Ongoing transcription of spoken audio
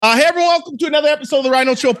Hey, everyone, welcome to another episode of the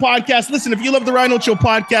Rhino Show podcast. Listen, if you love the Rhino Show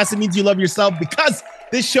podcast, it means you love yourself because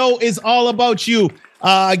this show is all about you.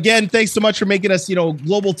 Again, thanks so much for making us,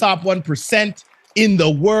 global top 1% in the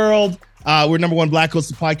world. We're number one Black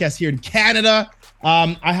hosted podcast here in Canada.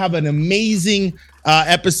 I have an amazing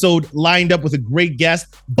episode lined up with a great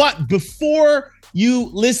guest. But before you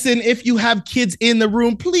listen, if you have kids in the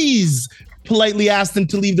room, please politely ask them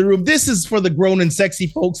to leave the room. This is for the grown and sexy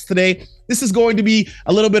folks today. This is going to be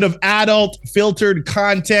a little bit of adult filtered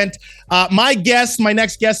content. My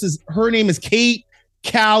next guest her name is Kate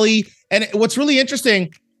Callie. And what's really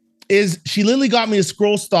interesting is she literally got me a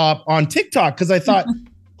scroll stop on TikTok because I thought,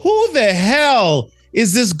 who the hell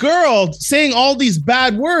is this girl saying all these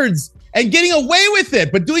bad words and getting away with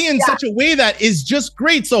it, but doing it in such a way that is just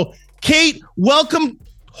great. So Kate, welcome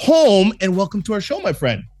home and welcome to our show, my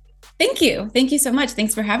friend. Thank you. Thank you so much.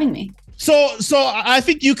 Thanks for having me. So I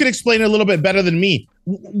think you could explain it a little bit better than me.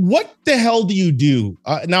 What the hell do you do?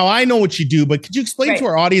 Now I know what you do, but could you explain to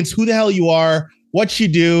our audience who the hell you are, what you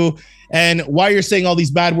do, and why you're saying all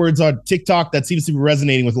these bad words on TikTok that seems to be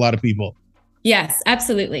resonating with a lot of people? Yes,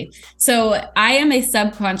 absolutely. So I am a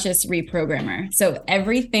subconscious reprogrammer. So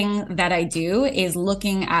everything that I do is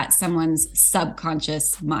looking at someone's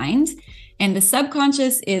subconscious mind. And the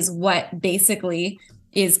subconscious is what basically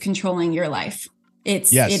is controlling your life.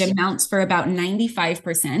 It amounts for about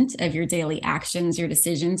 95% of your daily actions, your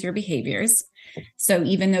decisions, your behaviors. So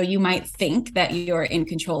even though you might think that you're in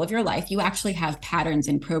control of your life, you actually have patterns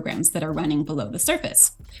and programs that are running below the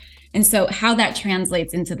surface. And so how that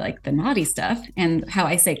translates into like the naughty stuff and how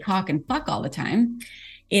I say cock and fuck all the time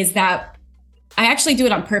is that I actually do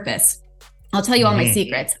it on purpose. I'll tell you all my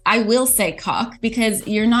secrets. I will say cock because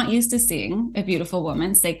you're not used to seeing a beautiful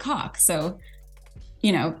woman say cock. So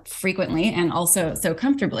frequently and also so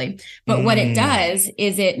comfortably. But what it does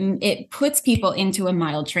is it puts people into a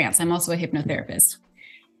mild trance. I'm also a hypnotherapist.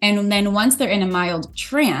 And then once they're in a mild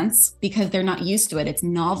trance, because they're not used to it, it's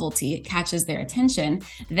novelty, it catches their attention.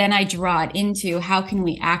 Then I draw it into how can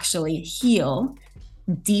we actually heal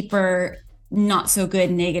deeper, not so good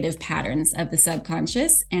negative patterns of the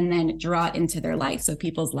subconscious and then draw it into their life so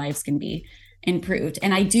people's lives can be improved.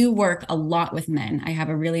 And I do work a lot with men. I have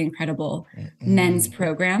a really incredible men's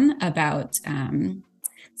program about,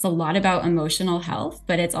 it's a lot about emotional health,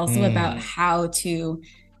 but it's also about how to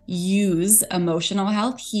use emotional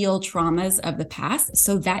health, heal traumas of the past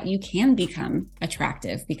so that you can become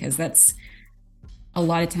attractive, because that's a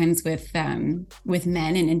lot of times with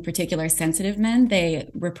men, and in particular sensitive men, they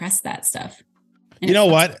repress that stuff. And you know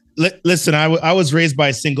what? Listen, I was raised by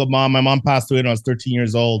a single mom. My mom passed away when I was 13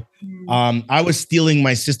 years old. I was stealing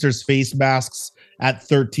my sister's face masks at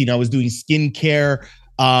 13. I was doing skincare.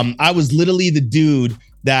 I was literally the dude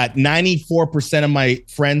that 94% of my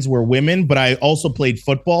friends were women, but I also played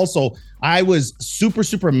football. So I was super,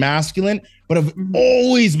 super masculine, but I've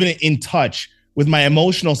always been in touch with my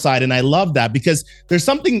emotional side. And I love that because there's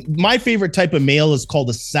something, my favorite type of male is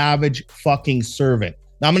called a savage fucking servant.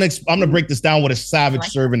 Now I'm gonna break this down what a savage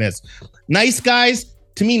servant is. Nice guys,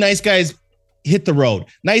 to me, nice guys hit the road.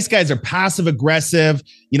 Nice guys are passive aggressive.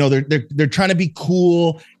 They're trying to be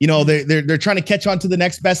cool. They're trying to catch on to the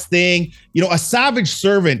next best thing. A savage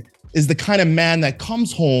servant is the kind of man that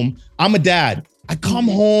comes home. I'm a dad. I come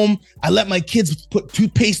home. I let my kids put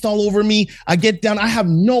toothpaste all over me. I get down. I have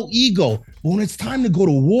no ego. But when it's time to go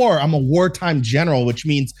to war, I'm a wartime general, which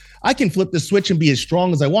means I can flip the switch and be as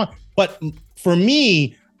strong as I want. But for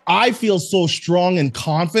me, I feel so strong and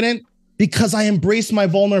confident because I embrace my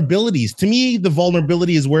vulnerabilities. To me, the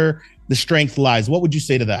vulnerability is where the strength lies. What would you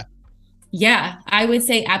say to that? Yeah, I would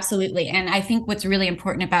say absolutely. And I think what's really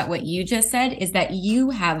important about what you just said is that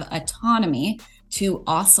you have autonomy to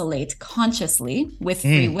oscillate consciously with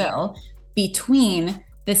free will between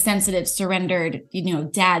the sensitive, surrendered,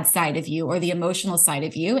 dad side of you or the emotional side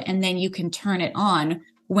of you. And then you can turn it on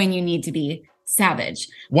when you need to be savage.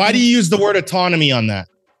 Why do you use the word autonomy on that?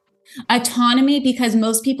 Autonomy, because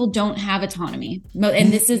most people don't have autonomy.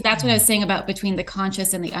 And that's what I was saying about between the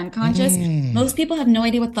conscious and the unconscious. Most people have no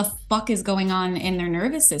idea what the fuck is going on in their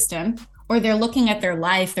nervous system, or they're looking at their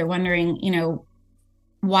life. They're wondering,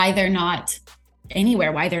 why they're not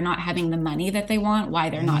anywhere, why they're not having the money that they want, why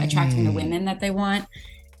they're not attracting the women that they want.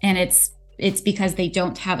 And it's because they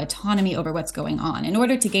don't have autonomy over what's going on. In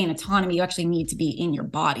order to gain autonomy, you actually need to be in your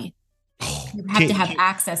body. You have to have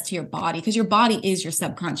access to your body because your body is your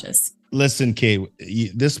subconscious. Listen, Kate,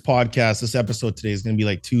 this episode today is going to be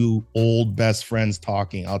like two old best friends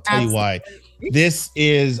talking. I'll tell you why.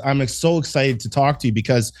 I'm so excited to talk to you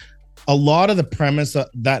because a lot of the premise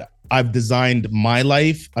that I've designed my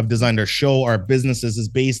life, I've designed our show, our businesses is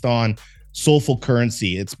based on soulful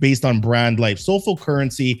currency. It's based on brand life. Soulful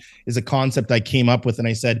currency is a concept I came up with, and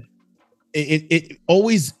I said it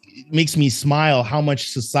always makes me smile how much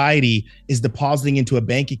society is depositing into a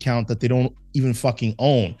bank account that they don't even fucking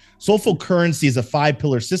own. Soulful currency is a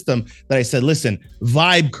 5-pillar system that I said, listen,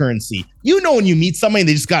 vibe currency. You know, when you meet somebody and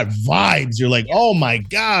they just got vibes, you're like, oh my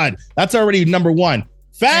God, that's already number one.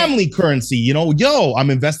 Family currency, you know, yo, I'm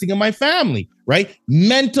investing in my family, right?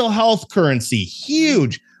 Mental health currency,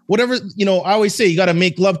 huge. Whatever, you know, I always say you got to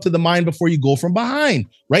make love to the mind before you go from behind,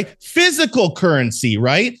 right? Physical currency,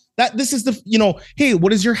 right? That this is the, you know, hey,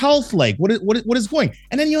 what is your health like? What is going?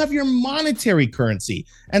 And then you have your monetary currency.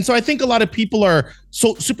 And so I think a lot of people are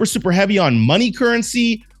so super heavy on money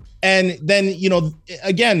currency. And then, you know,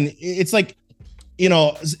 again, it's like, you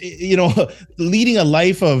know, leading a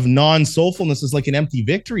life of non-soulfulness is like an empty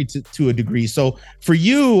victory to a degree. So for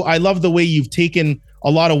you, I love the way you've taken a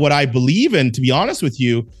lot of what I believe in, to be honest with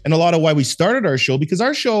you, and a lot of why we started our show, because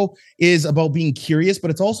our show is about being curious, but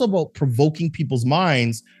it's also about provoking people's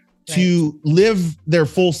minds to live their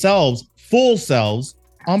full selves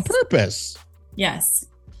on purpose. Yes,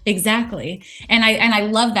 exactly. And I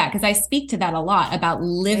love that, because I speak to that a lot about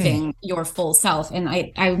living your full self. And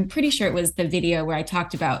I'm pretty sure it was the video where I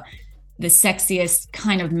talked about the sexiest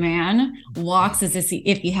kind of man walks as if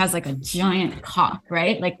he has like a giant cock,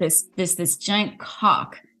 right? Like this giant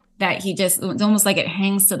cock that it's almost like it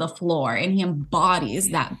hangs to the floor, and he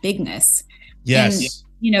embodies that bigness. Yes. And,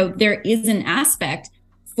 you know, there is an aspect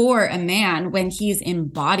for a man when he's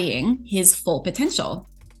embodying his full potential,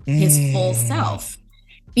 his full self,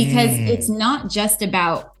 because it's not just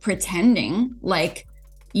about pretending like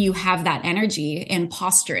you have that energy and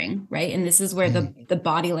posturing, right? And this is where the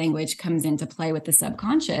body language comes into play with the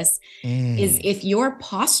subconscious, is if you're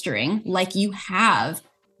posturing like you have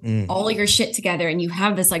all your shit together and you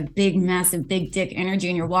have this like big, massive, big dick energy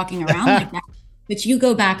and you're walking around like that, but you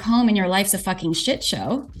go back home and your life's a fucking shit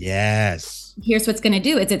show. Yes. Here's what's going to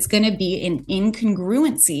do is it's going to be an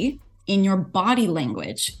incongruency in your body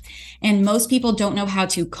language. And most people don't know how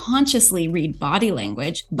to consciously read body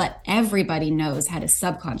language, but everybody knows how to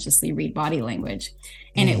subconsciously read body language.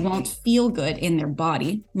 And it won't feel good in their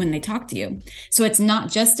body when they talk to you. So it's not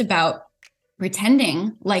just about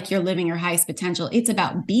pretending like you're living your highest potential. It's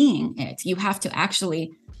about being it. You have to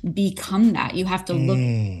actually become that. You have to look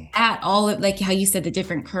at all of, like how you said, the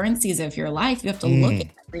different currencies of your life. You have to look at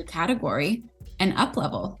every category and up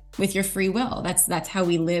level with your free will. That's how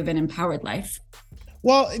we live an empowered life.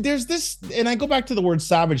 Well, there's this, and I go back to the word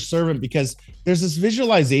savage servant because there's this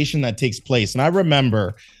visualization that takes place. And I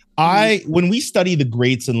remember when we study the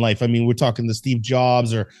greats in life, I mean, we're talking the Steve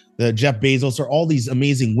Jobs or the Jeff Bezos or all these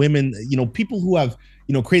amazing women, you know, people who have,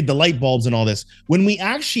 you know, created the light bulbs and all this. When we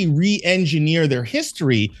actually re-engineer their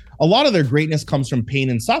history, a lot of their greatness comes from pain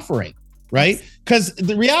and suffering, right? Because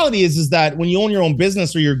the reality is that when you own your own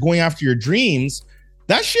business or you're going after your dreams,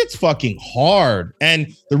 that shit's fucking hard.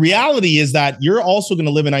 And the reality is that you're also going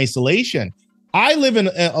to live in isolation. I live in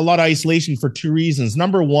a lot of isolation for two reasons.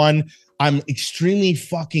 Number one, I'm extremely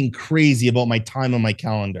fucking crazy about my time on my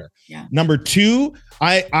calendar. Yeah. Number two,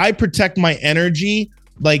 I protect my energy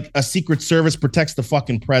like a Secret Service protects the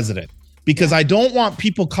fucking president, because I don't want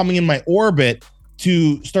people coming in my orbit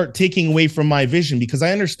to start taking away from my vision, because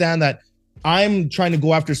I understand that I'm trying to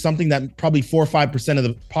go after something that probably 4 or 5% of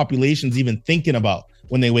the population's even thinking about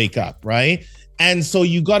when they wake up, right? And so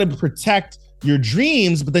you got to protect your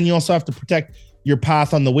dreams, but then you also have to protect your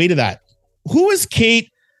path on the way to that. Who is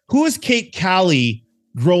Kate Callie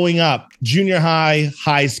growing up, junior high,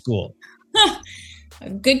 high school?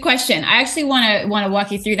 Good question. I actually want to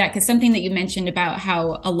walk you through that, because something that you mentioned about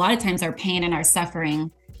how a lot of times our pain and our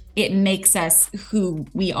suffering, it makes us who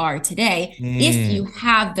we are today if you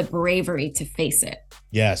have the bravery to face it.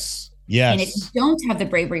 Yes. And if you don't have the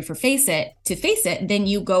bravery to face it, then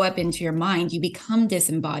you go up into your mind, you become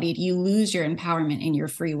disembodied, you lose your empowerment and your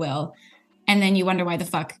free will. And then you wonder why the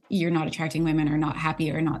fuck you're not attracting women or not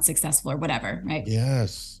happy or not successful or whatever, right?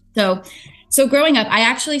 Yes. So growing up, I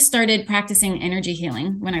actually started practicing energy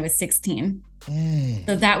healing when I was 16.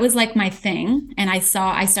 So that was like my thing. And I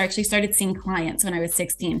actually started seeing clients when I was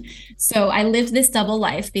 16. So I lived this double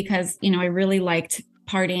life because, you know, I really liked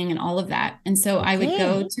partying and all of that. And so I'd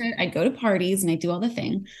go to parties and I'd do all the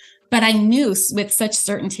thing. But I knew with such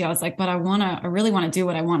certainty, I was like, but I really want to do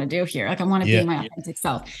what I want to do here. Like I want to be my authentic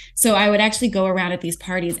self. So I would actually go around at these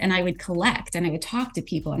parties and I would collect and I would talk to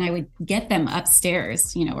people and I would get them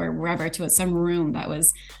upstairs, you know, or wherever, to some room that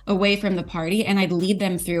was away from the party. And I'd lead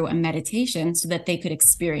them through a meditation so that they could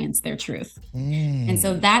experience their truth. And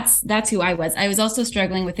so that's who I was. I was also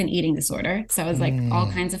struggling with an eating disorder. So I was like all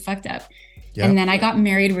kinds of fucked up. Yeah. And then I got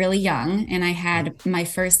married really young, and I had my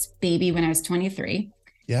first baby when I was 23.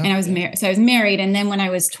 Yeah. And I was married. So I was married. And then when I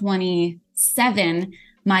was 27,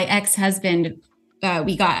 my ex-husband,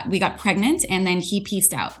 we got pregnant, and then he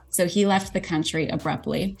peaced out. So he left the country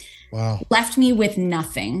abruptly. Wow. Left me with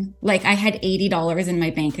nothing. Like, I had $80 in my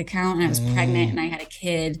bank account, and I was pregnant, and I had a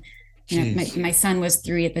kid. You know, my son was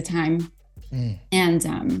 3 at the time.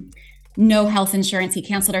 And no health insurance. He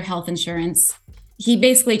canceled our health insurance. He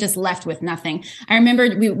basically just left with nothing. I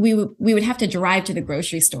remember we would have to drive to the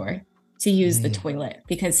grocery store to use the toilet,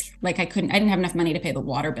 because like I didn't have enough money to pay the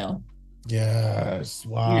water bill. Yes.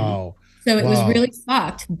 Wow. You know? So it was really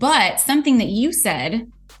fucked. But something that you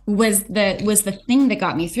said was the thing that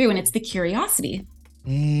got me through, and it's the curiosity.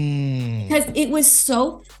 Because it was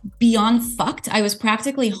so beyond fucked. I was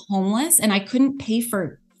practically homeless, and I couldn't pay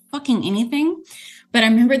for fucking anything. But I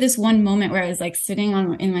remember this one moment where I was like sitting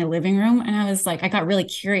in my living room, and I was like, I got really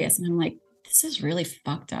curious, and I'm like, this is really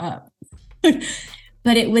fucked up.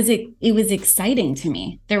 But it was exciting to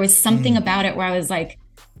me. There was something about it where I was like,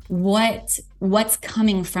 what's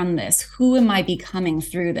coming from this? Who am I becoming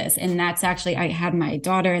through this? And that's actually, I had my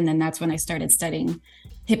daughter, and then that's when I started studying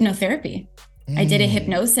hypnotherapy. I did a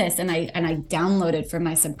hypnosis, and I downloaded from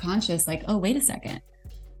my subconscious, like, oh, wait a second.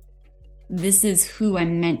 This is who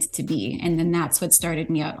I'm meant to be. And then that's what started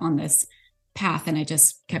me out on this path. And I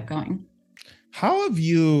just kept going. How have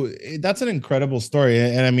you, that's an incredible story.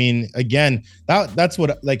 And I mean, again, that's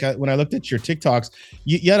what, like, when I looked at your TikToks,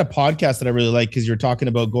 you had a podcast that I really like, because you're talking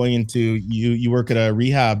about going into, you work at a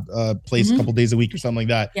rehab place a couple days a week or something like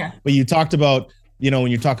that. Yeah. But you talked about, you know, when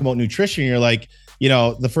you're talking about nutrition, you're like, you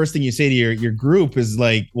know, the first thing you say to your group is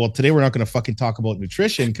like, well, today we're not going to fucking talk about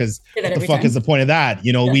nutrition, because what the fuck is the point of that?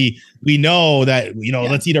 You know, we know that, you know,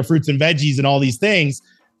 let's eat our fruits and veggies and all these things,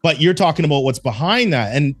 but you're talking about what's behind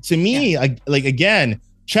that. And to me, like, again,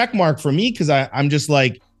 check mark for me, because I'm just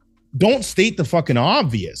like, don't state the fucking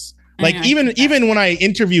obvious. Like, even when I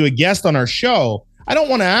interview a guest on our show, I don't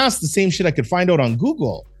want to ask the same shit I could find out on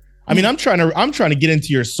Google. I mean, I'm trying to get into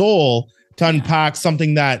your soul to unpack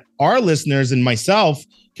something that our listeners and myself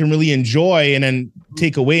can really enjoy and then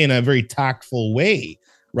take away in a very tactful way,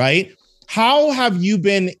 right? How have you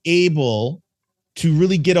been able to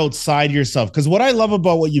really get outside yourself? Because what I love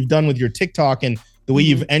about what you've done with your TikTok and the way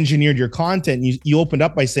you've engineered your content, you opened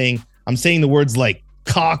up by saying, I'm saying the words like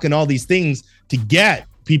cock and all these things to get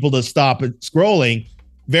people to stop scrolling.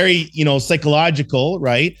 Very, you know, psychological,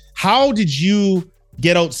 right? How did you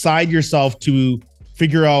get outside yourself to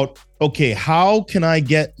figure out, okay, how can I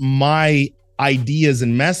get my ideas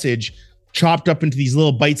and message chopped up into these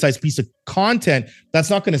little bite-sized piece of content that's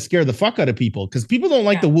not going to scare the fuck out of people? Because people don't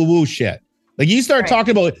like the woo-woo shit. Like, you start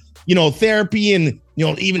talking about, you know, therapy and, you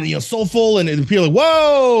know, even, you know, soulful, and people are like,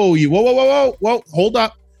 whoa, hold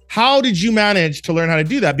up. How did you manage to learn how to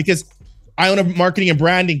do that? Because I own a marketing and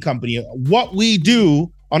branding company. What we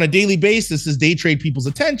do on a daily basis is day trade people's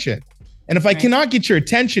attention. And if I cannot get your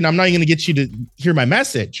attention, I'm not going to get you to hear my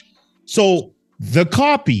message. So the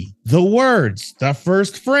copy, the words, the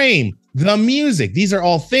first frame, the music, these are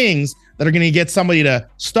all things that are going to get somebody to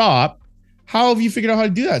stop. How have you figured out how to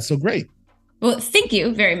do that? So great. Well, thank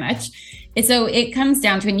you very much. So it comes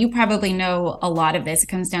down to, and you probably know a lot of this, it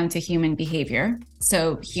comes down to human behavior.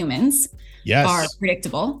 So humans are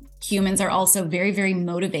predictable. Humans are also very, very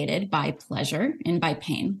motivated by pleasure and by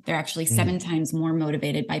pain. They're actually 7 times more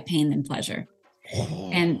motivated by pain than pleasure.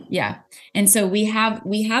 And and so we have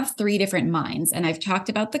 3 different minds, and I've talked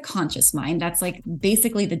about the conscious mind. That's like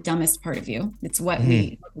basically the dumbest part of you. It's what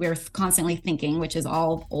we're constantly thinking, which is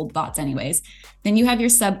all old thoughts anyways. Then you have your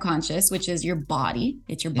subconscious, which is your body.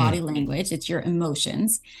 It's your body language. It's your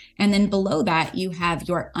emotions. And then below that, you have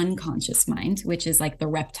your unconscious mind, which is like the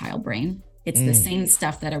reptile brain. It's the same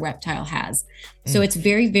stuff that a reptile has. So it's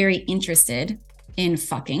very, very interested in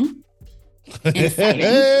fucking and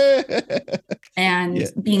fighting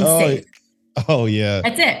and being safe. Oh, yeah.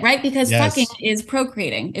 That's it, right? Because fucking is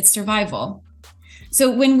procreating. It's survival. So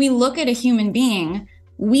when we look at a human being,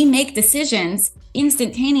 we make decisions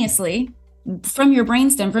instantaneously from your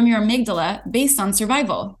brainstem, from your amygdala, based on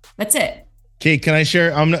survival. That's it. Okay, can I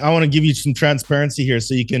share? I want to give you some transparency here,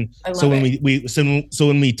 so you can. So when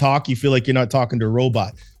when we talk, you feel like you're not talking to a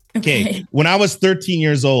robot. Okay. When I was 13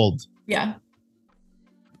 years old,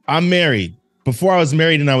 I'm married. Before I was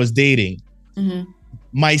married and I was dating,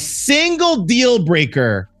 my single deal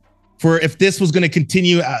breaker for if this was going to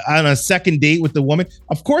continue on a second date with the woman,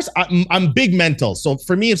 of course, I'm big mental. So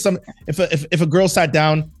for me, if a girl sat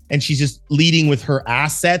down and she's just leading with her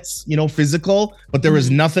assets, you know, physical, but there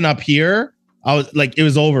was nothing up here, I was like, it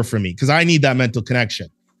was over for me, because I need that mental connection.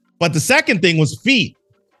 But the second thing was feet.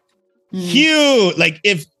 Huge. Like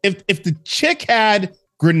if the chick had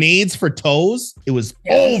grenades for toes, it was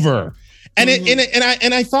over. And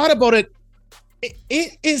I thought about it.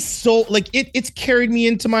 It is so like it's carried me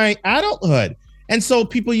into my adulthood. And so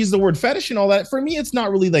people use the word fetish and all that. For me, it's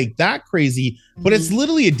not really like that crazy, but it's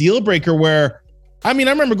literally a deal breaker where, I mean,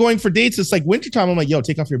 I remember going for dates. It's like wintertime. I'm like, yo,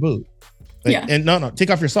 take off your boot. Like, and no, take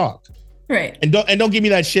off your sock. Right. And don't give me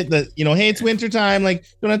that shit that, hey, it's wintertime. Like,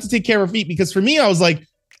 don't have to take care of feet. Because for me, I was like,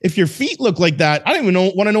 if your feet look like that, I don't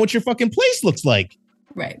even want to know what your fucking place looks like.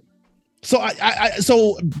 Right. So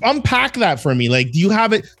so unpack that for me. Like, do you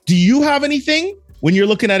have anything when you're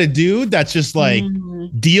looking at a dude that's just like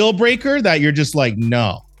deal breaker that you're just like,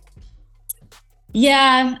 no?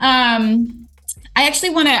 Yeah. I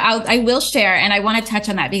actually I will share, and I want to touch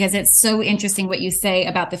on that because it's so interesting what you say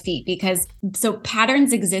about the feet, because so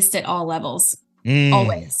patterns exist at all levels,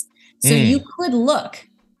 always. So you could look,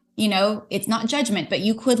 it's not judgment, but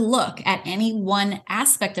you could look at any one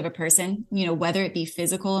aspect of a person, whether it be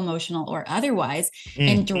physical, emotional, or otherwise,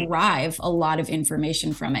 and derive a lot of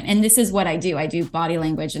information from it. And this is what I do. I do body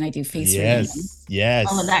language and I do face reading,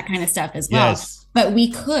 all of that kind of stuff as well. But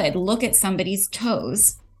we could look at somebody's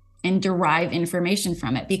toes and derive information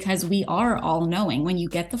from it, because we are all knowing. When you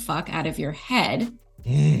get the fuck out of your head,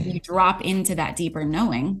 you drop into that deeper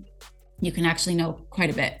knowing, you can actually know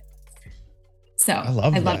quite a bit. So I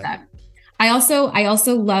love that. I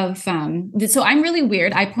also love, so I'm really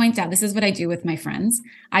weird. I point out, this is what I do with my friends.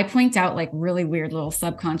 I point out like really weird little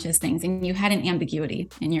subconscious things. And you had an ambiguity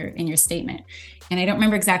in your statement. And I don't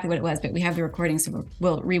remember exactly what it was, but we have the recording, so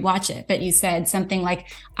we'll rewatch it. But you said something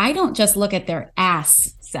like, I don't just look at their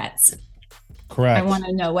ass sets. Correct. I want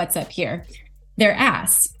to know what's up here. Their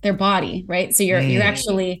ass, their body, right? So you're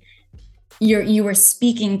actually, you were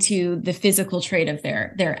speaking to the physical trait of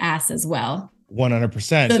their ass as well.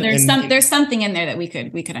 100%. So there's something in there that we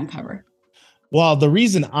could uncover. Well, the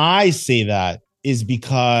reason I say that is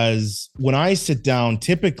because when I sit down,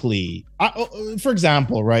 typically, for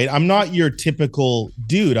example, right, I'm not your typical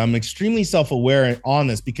dude. I'm extremely self-aware on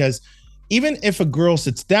this, because even if a girl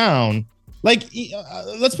sits down, like,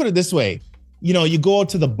 let's put it this way, you go out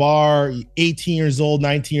to the bar, 18 years old,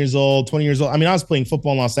 19 years old, 20 years old. I mean, I was playing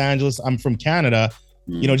football in Los Angeles. I'm from Canada.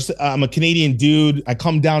 I'm a Canadian dude. I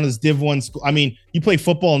come down to this Div 1 school. I mean, you play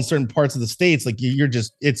football in certain parts of the States, like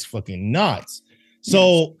it's fucking nuts.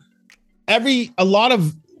 So I've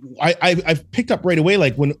picked up right away,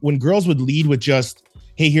 like when girls would lead with just,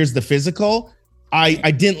 hey, here's the physical.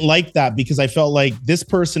 I didn't like that, because I felt like this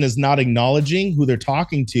person is not acknowledging who they're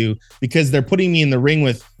talking to, because they're putting me in the ring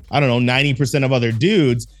with, I don't know, 90% of other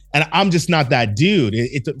dudes. And I'm just not that dude.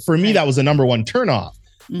 For me, that was a number one turnoff.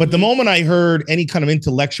 But the moment I heard any kind of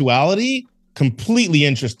intellectuality, completely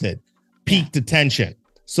interested, piqued attention.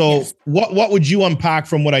 So what would you unpack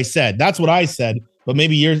from what I said? That's what I said. But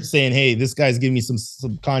maybe you're saying, hey, this guy's giving me some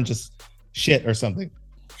subconscious shit or something.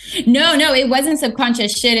 No, it wasn't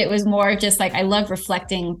subconscious shit. It was more just like, I love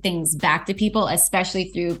reflecting things back to people,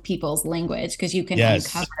 especially through people's language, because you can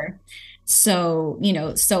uncover so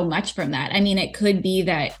much from that. I mean, it could be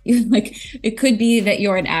that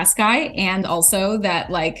you're an ass guy, and also that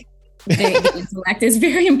like the intellect is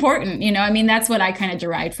very important. I mean, that's what I kind of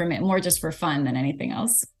derived from it, more just for fun than anything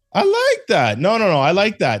else. I like that. No, I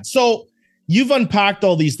like that. So you've unpacked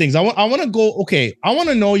all these things. I want to go, okay, I want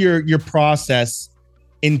to know your process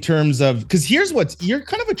in terms of, because you're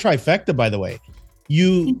kind of a trifecta, by the way.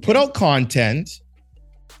 You put out content,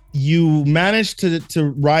 you manage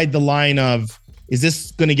to ride the line of, is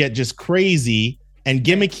this going to get just crazy and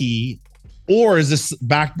gimmicky, or is this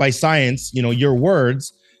backed by science, your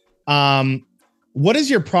words? What is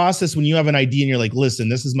your process when you have an idea and you're like, listen,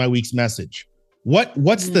 this is my week's message?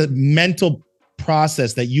 What's the mental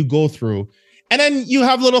process that you go through? And then you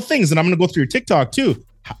have little things, and I'm going to go through your TikTok too.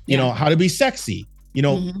 How to be sexy,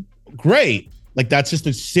 great. Like, that's just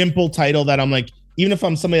a simple title that I'm like, even if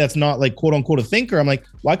I'm somebody that's not like quote unquote a thinker, I'm like,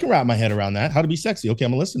 well, I can wrap my head around that. How to be sexy. Okay,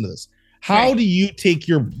 I'm gonna listen to this. How do you take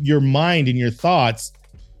your mind and your thoughts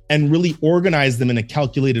and really organize them in a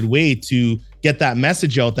calculated way to get that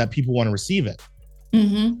message out that people want to receive it?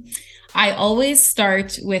 I always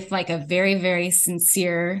start with like a very, very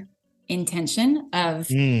sincere intention of,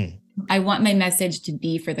 I want my message to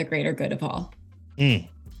be for the greater good of all.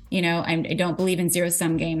 I don't believe in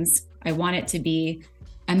zero-sum games. I want it to be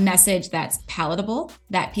a message that's palatable,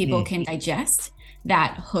 that people can digest,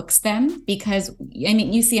 that hooks them. Because I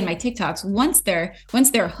mean, you see in my TikToks, once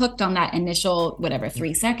they're hooked on that initial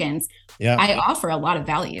 3 seconds, I offer a lot of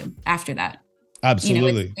value after that.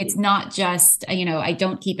 Absolutely. It's not just, I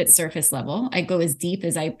don't keep it surface level. I go as deep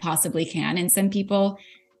as I possibly can. And some people,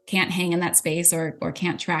 can't hang in that space or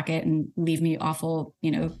can't track it and leave me awful,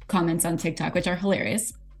 comments on TikTok, which are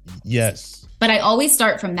hilarious. Yes. But I always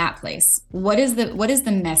start from that place. What is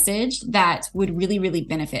the message that would really, really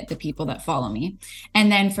benefit the people that follow me?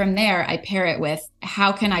 And then from there, I pair it with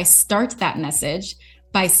how can I start that message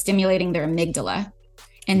by stimulating their amygdala?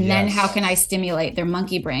 And then how can I stimulate their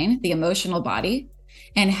monkey brain, the emotional body?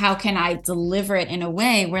 And how can I deliver it in a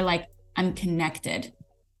way where like I'm connected,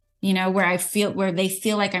 where they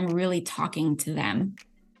feel like I'm really talking to them.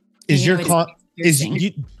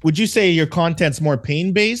 Would you say your content's more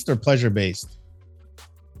pain-based or pleasure-based?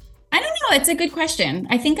 I don't know. It's a good question.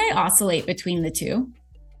 I think I oscillate between the two.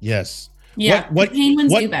 Yes. Yeah. What pain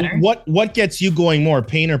ones do better. What gets you going more,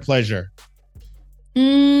 pain or pleasure?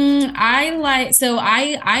 I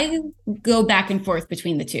go back and forth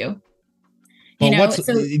between the two. Do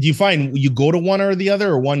you find you go to one or the other,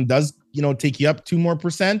 or one does, take you up 2% more,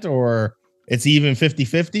 or it's even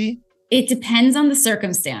 50-50? It depends on the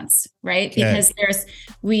circumstance, right? Okay. Because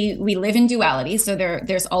we live in duality. So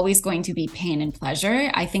there's always going to be pain and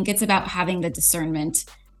pleasure. I think it's about having the discernment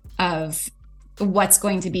of what's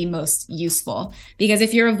going to be most useful. Because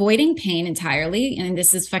if you're avoiding pain entirely, and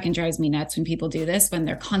this is fucking drives me nuts when people do this, when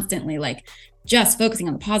they're constantly like just focusing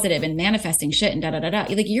on the positive and manifesting shit and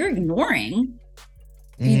like you're ignoring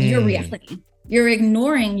your reality. You're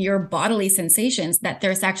ignoring your bodily sensations, that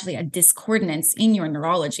there's actually a discordance in your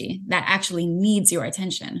neurology that actually needs your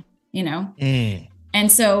attention,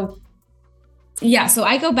 And so, so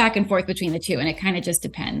I go back and forth between the two, and it kind of just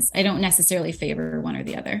depends. I don't necessarily favor one or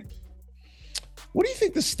the other. What do you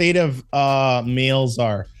think the state of males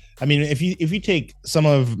are? I mean, if you take some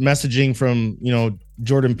of messaging from,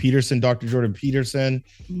 Jordan Peterson, Dr. Jordan Peterson,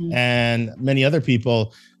 and many other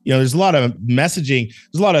people, there's a lot of messaging.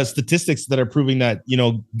 There's a lot of statistics that are proving that,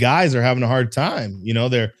 guys are having a hard time.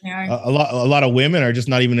 A lot of women are just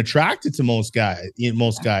not even attracted to most guys.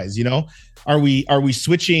 Are we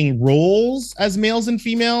switching roles as males and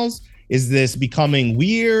females? Is this becoming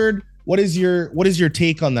weird? What is your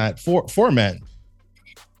take on that for men?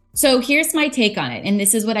 So here's my take on it. And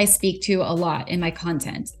this is what I speak to a lot in my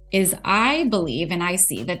content, is I believe and I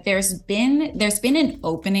see that there's been an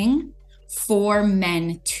opening for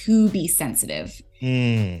men to be sensitive,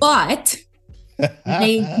 but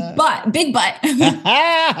big butt, big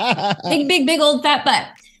old fat butt.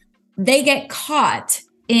 They get caught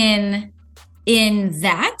in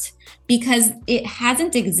that because it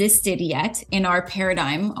hasn't existed yet in our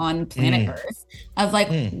paradigm on planet Earth of like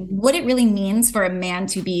what it really means for a man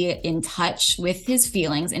to be in touch with his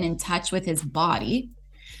feelings and in touch with his body,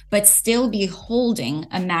 but still be holding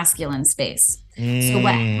a masculine space. So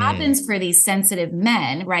what happens for these sensitive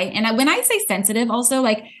men, right? And when I say sensitive also,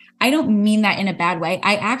 like, I don't mean that in a bad way.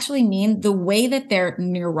 I actually mean the way that their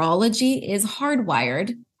neurology is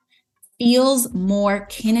hardwired feels more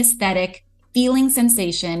kinesthetic feeling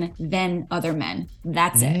sensation than other men.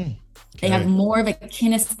 That's it. Okay. They have more of a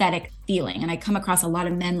kinesthetic feeling. And I come across a lot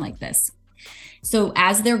of men like this. So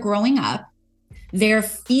as they're growing up, they're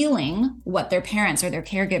feeling what their parents or their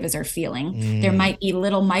caregivers are feeling. There might be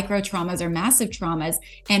little micro traumas or massive traumas.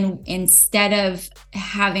 And instead of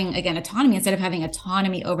having, again,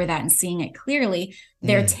 autonomy over that and seeing it clearly,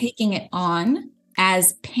 they're taking it on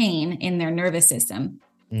as pain in their nervous system.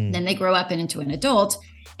 Then they grow up and into an adult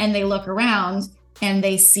and they look around and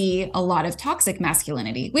they see a lot of toxic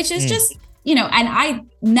masculinity, which is just,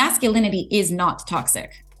 masculinity is not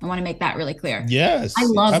toxic. I want to make that really clear. Yes. I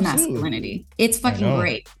love masculinity. It's fucking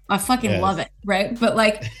great. I fucking love it. Right. But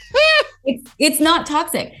like, it's not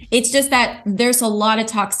toxic. It's just that there's a lot of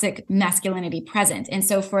toxic masculinity present. And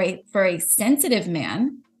so for a sensitive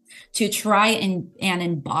man to try and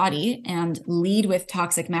embody and lead with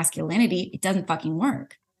toxic masculinity, it doesn't fucking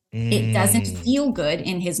work. It doesn't feel good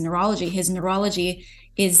in his neurology. His neurology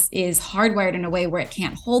is hardwired in a way where it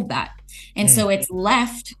can't hold that. And so it's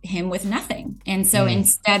left him with nothing. And so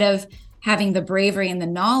instead of having the bravery and the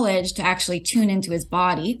knowledge to actually tune into his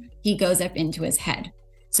body, he goes up into his head.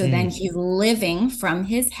 So then he's living from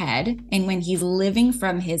his head. And when he's living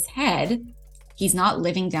from his head, he's not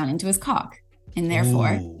living down into his cock. And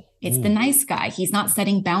therefore, it's the nice guy. He's not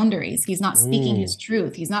setting boundaries. He's not speaking his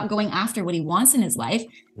truth. He's not going after what he wants in his life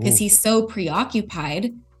because he's so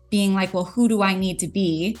preoccupied being like, well, who do I need to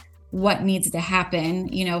be? What needs to happen?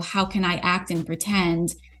 How can I act and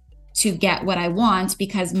pretend to get what I want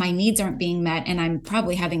because my needs aren't being met and I'm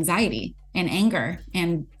probably have anxiety and anger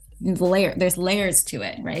and there's layers to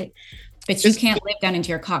it, right? But you can't live down into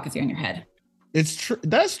your cock if you're in your head. It's true.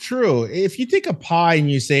 That's true. If you take a pie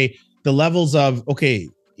and you say the levels of,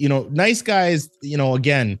 nice guys,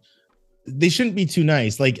 again, they shouldn't be too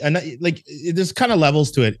nice. Like, and like there's kind of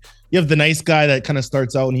levels to it. You have the nice guy that kind of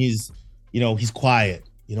starts out and he's, he's quiet.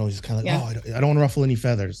 He's kind of like, I don't want to ruffle any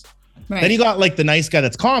feathers. Right. Then you got like the nice guy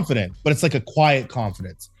that's confident, but it's like a quiet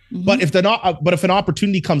confidence. Mm-hmm. But if an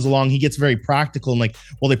opportunity comes along, he gets very practical and like,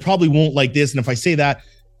 well, they probably won't like this. And if I say that,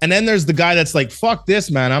 and then there's the guy that's like, fuck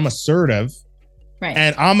this, man, I'm assertive. Right.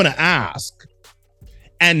 And I'm going to ask.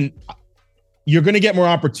 And you're going to get more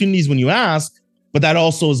opportunities when you ask, but that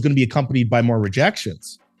also is going to be accompanied by more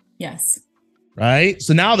rejections. Yes. Right.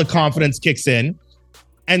 So now the confidence kicks in.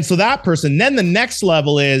 And so that person, then the next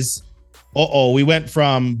level is, we went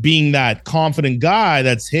from being that confident guy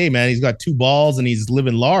that's, hey, man, he's got 2 balls and he's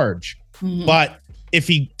living large. Mm-hmm. But if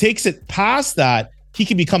he takes it past that, he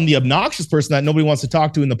can become the obnoxious person that nobody wants to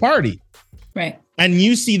talk to in the party. Right. And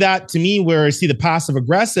you see that to me where I see the passive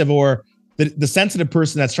aggressive or the sensitive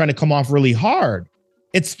person that's trying to come off really hard.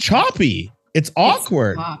 It's choppy. It's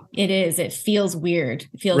awkward. It is. It feels weird.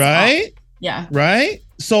 It feels right. Off. Yeah. Right.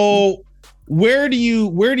 So where do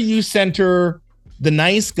you center the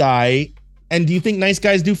nice guy? And do you think nice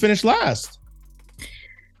guys do finish last?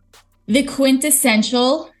 The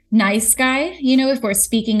quintessential nice guy, if we're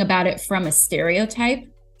speaking about it from a stereotype,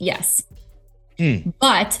 yes.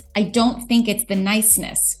 But I don't think it's the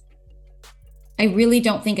niceness. I really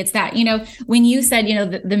don't think it's that. When you said,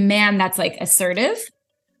 the man that's like assertive,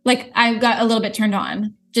 like I got a little bit turned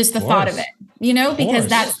on, just the thought of it, because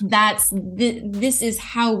this is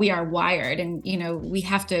how we are wired. And, we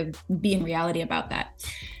have to be in reality about that.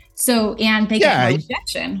 So, and they get no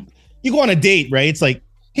rejection. You go on a date, right? It's like,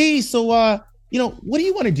 hey, so, what do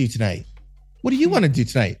you want to do tonight? What do you want to do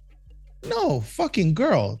tonight? No, fucking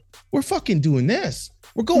girl. We're fucking doing this.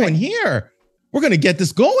 We're going here. We're going to get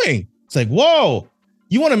this going. It's like, whoa,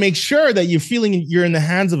 you want to make sure that you're feeling you're in the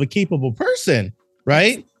hands of a capable person,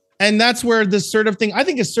 right? And that's where the assertive thing, I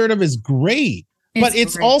think assertive is great, but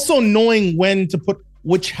it's also knowing when to put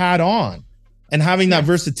which hat on and having that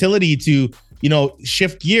versatility to,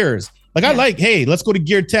 shift gears. Like I like, hey, let's go to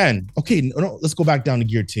gear 10. Okay, no, let's go back down to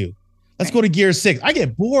gear 2. Let's go to gear 6. I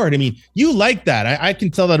get bored. I mean, you like that. I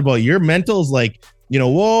can tell that about your mental's like,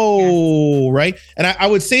 whoa, right? And I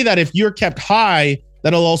would say that if you're kept high,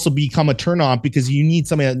 that'll also become a turn on because you need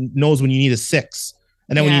somebody that knows when you need a 6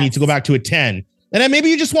 and then when you need to go back to a 10. And then maybe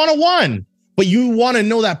you just want a 1, but you want to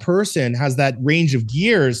know that person has that range of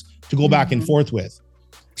gears to go back and forth with.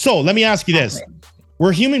 So let me ask you this.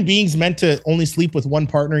 Were human beings meant to only sleep with one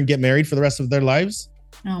partner and get married for the rest of their lives?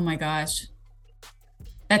 Oh my gosh.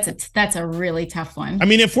 That's a really tough one. I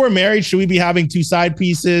mean, if we're married, should we be having 2 side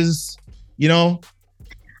pieces? Our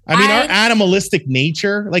animalistic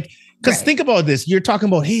nature, like, because think about this. You're talking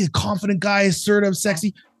about, hey, confident guy, assertive,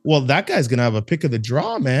 sexy. Well, that guy's going to have a pick of the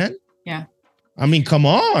draw, man. Yeah. I mean, come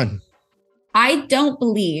on. I don't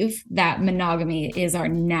believe that monogamy is our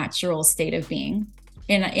natural state of being.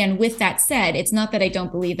 And with that said, it's not that I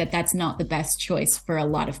don't believe that that's not the best choice for a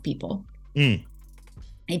lot of people.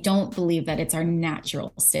 I don't believe that it's our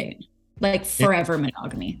natural state, like forever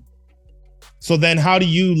monogamy. So then how do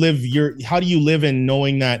you live in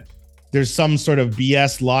knowing that there's some sort of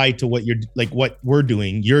BS lie to what what we're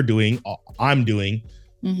doing, you're doing, I'm doing?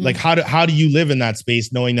 Mm-hmm. Like how do you live in that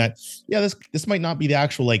space knowing that, this might not be the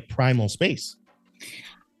actual like primal space?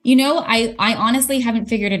 I honestly haven't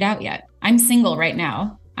figured it out yet. I'm single right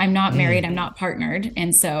now. I'm not married. I'm not partnered.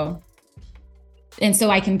 And so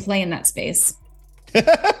I can play in that space.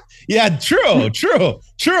 Yeah, true.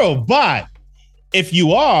 But if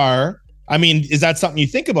you are, I mean, is that something you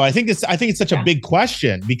think about? I think it's such a big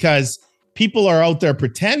question because people are out there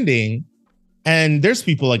pretending, and there's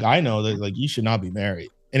people like I know that like you should not be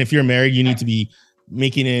married. And if you're married, you need to be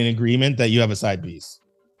making an agreement that you have a side piece.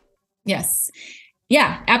 Yes.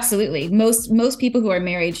 Yeah, absolutely. Most people who are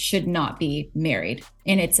married should not be married.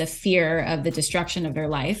 And it's a fear of the destruction of their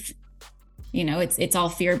life. It's all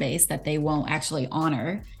fear-based that they won't actually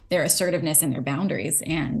honor their assertiveness and their boundaries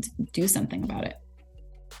and do something about it.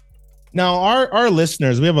 Now, our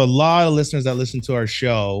listeners, we have a lot of listeners that listen to our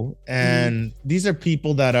show. And these are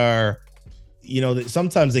people that are,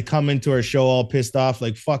 sometimes they come into our show all pissed off,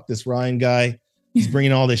 like, fuck this Ryan guy. He's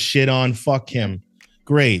bringing all this shit on. Fuck him.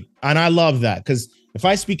 Great. And I love that because if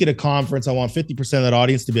I speak at a conference, I want 50% of that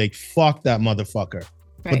audience to be like, fuck that motherfucker.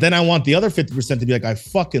 Right. But then I want the other 50% to be like, I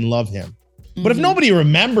fucking love him. Mm-hmm. But if nobody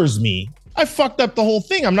remembers me, I fucked up the whole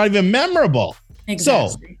thing. I'm not even memorable.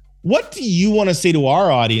 Exactly. So what do you want to say to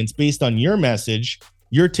our audience based on your message,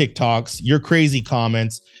 your TikToks, your crazy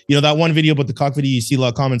comments? That one video about the cock video, you see a lot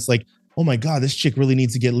of comments like, oh my God, this chick really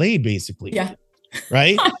needs to get laid, basically. Yeah.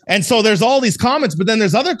 Right. And so there's all these comments, but then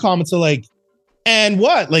there's other comments that are like, and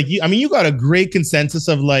what? Like, you got a great consensus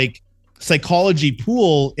of like psychology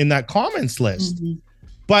pool in that comments list. Mm-hmm.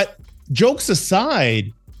 But jokes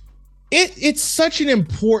aside, it's such an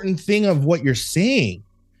important thing of what you're saying.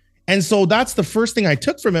 And so that's the first thing I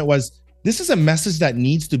took from it was, this is a message that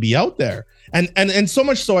needs to be out there. And so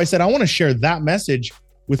much so I said, I want to share that message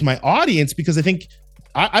with my audience, because I think,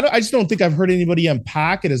 I just don't think I've heard anybody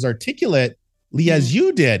unpack it as articulately as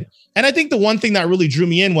you did. And I think the one thing that really drew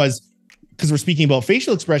me in was, because we're speaking about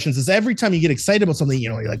facial expressions, is every time you get excited about something,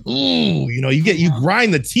 you're like, ooh, you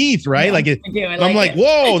grind the teeth, right? Yeah, like it, I'm like,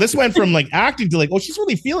 whoa, this went from like acting to like, oh, she's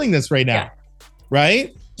really feeling this right now. Yeah.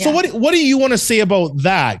 Right. Yeah. So what do you want to say about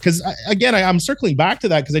that? Because again, I'm circling back to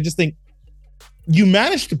that, because I just think you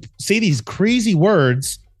managed to say these crazy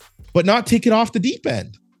words, but not take it off the deep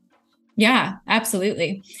end. Yeah,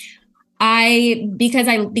 absolutely. Because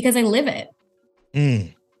I live it.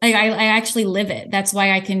 Like I actually live it. That's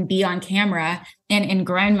why I can be on camera and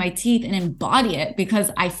grind my teeth and embody it, because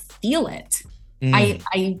I feel it.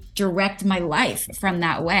 I direct my life from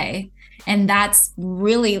that way. And that's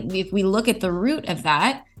really, if we look at the root of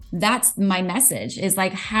that, that's my message, is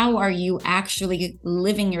like, how are you actually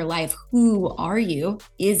living your life? Who are you?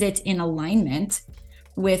 Is it in alignment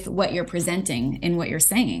with what you're presenting and what you're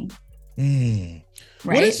saying? Right.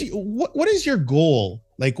 What is your goal?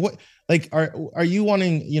 Like what? Like, are you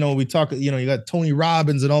wanting, we talk, you got Tony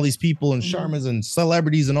Robbins and all these people and Sharmas and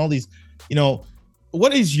celebrities and all these,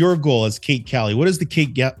 what is your goal as Kate Cali? What is the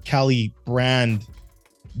Kate Cali brand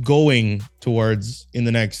going towards in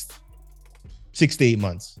the next 6 to 8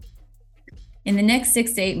 months? In the next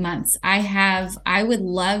 6 to 8 months, I would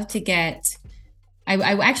love to get,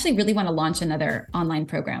 I actually really want to launch another online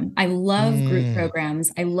program. I love group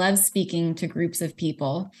programs. I love speaking to groups of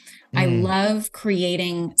people. I love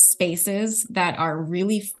creating spaces that are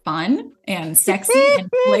really fun and sexy and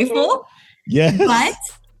playful. Yes. But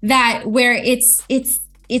that where it's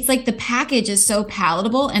like the package is so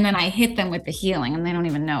palatable, and then I hit them with the healing and they don't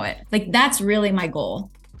even know it. Like, that's really my goal.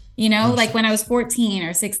 Like when I was 14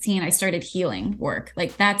 or 16, I started healing work.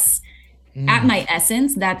 Like that's at my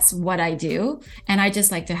essence, that's what I do. And I just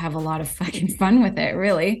like to have a lot of fucking fun with it,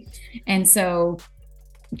 really. And so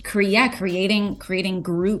creating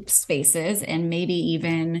group spaces, and maybe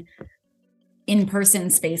even in-person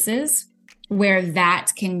spaces where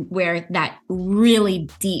that really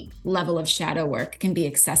deep level of shadow work can be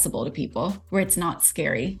accessible to people, where it's not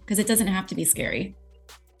scary, because it doesn't have to be scary.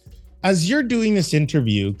 As you're doing this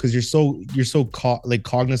interview, because you're so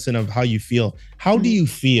cognizant of how you feel, how do you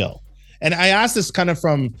feel? And I asked this kind of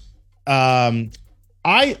from,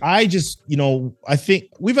 I just, I think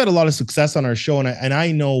we've had a lot of success on our show, and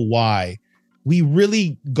I know why. We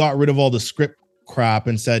really got rid of all the script crap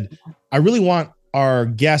and said, I really want our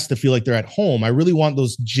guests to feel like they're at home. I really want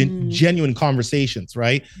those genuine conversations,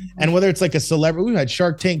 right? And whether it's like a celebrity, we've had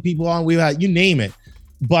Shark Tank people on, we've had, you name it.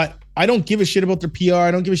 But I don't give a shit about their PR.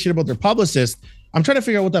 I don't give a shit about their publicist. I'm trying to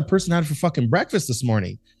figure out what that person had for fucking breakfast this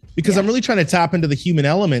morning, because I'm really trying to tap into the human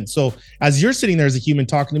element. So as you're sitting there as a human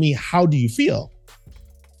talking to me, how do you feel?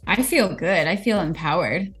 I feel good. I feel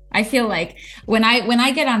empowered. I feel like when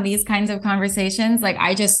I get on these kinds of conversations, like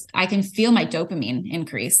I can feel my dopamine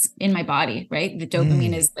increase in my body, right? The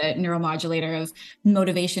dopamine is the neuromodulator of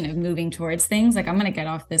motivation, of moving towards things. Like, I'm going to get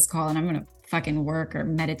off this call and I'm going to fucking work or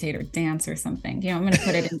meditate or dance or something. I'm going to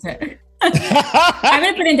put it into I'm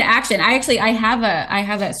going to put it into action. I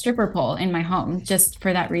have a stripper pole in my home just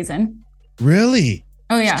for that reason. Really?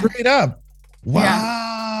 Oh yeah. Straight up. Wow.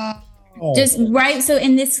 Yeah. Just right. So,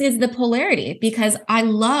 and this is the polarity, because I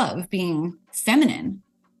love being feminine.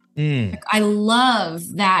 Like, I love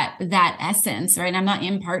that essence, right? I'm not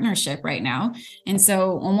in partnership right now. And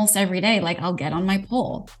so almost every day, like, I'll get on my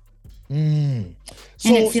pole and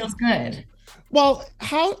it feels good. Well,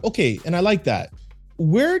 okay. And I like that.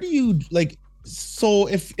 Where do you so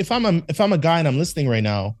if I'm a guy and I'm listening right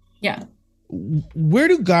now, where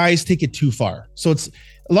do guys take it too far? So it's,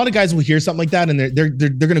 a lot of guys will hear something like that and they're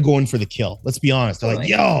going to go in for the kill. Let's be honest. They're like,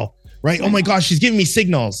 yo, right? Oh my gosh, she's giving me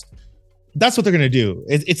signals. That's what they're going to do.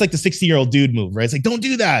 It's like the 60-year-old dude move, right? It's like, don't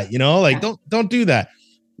do that. Don't do that.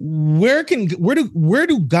 Where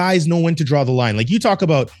do guys know when to draw the line? Like, you talk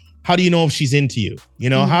about, how do you know if she's into you?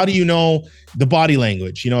 How do you know the body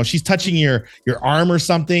language? If she's touching your arm or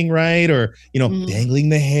something, right? Or, dangling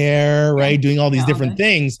the hair, right? Doing all these different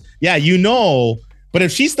things. Yeah, But if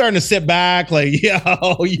she's starting to sit back, like,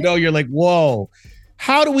 you're like, whoa.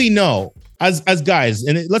 How do we know as guys?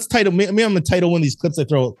 And let's title me. I'm gonna title one of these clips I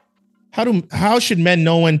throw. How should men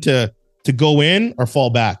know when to go in or fall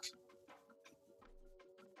back?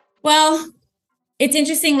 Well, it's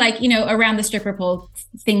interesting, like, around the stripper pole,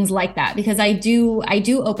 things like that, because I do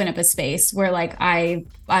open up a space where like I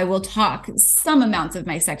will talk some amounts of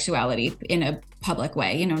my sexuality in a public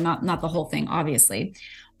way, not the whole thing, obviously.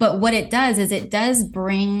 But what it does is it does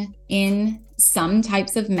bring in some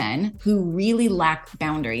types of men who really lack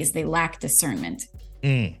boundaries. They lack discernment.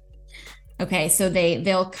 Okay, so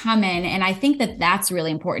they'll come in, and I think that that's really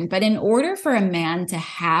important. But in order for a man to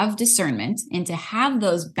have discernment and to have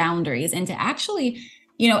those boundaries and to actually,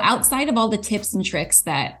 outside of all the tips and tricks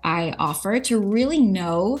that I offer, to really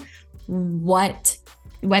know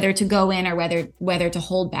whether to go in or whether to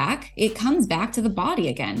hold back, it comes back to the body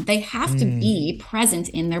again. They have to be present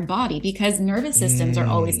in their body, because nervous systems are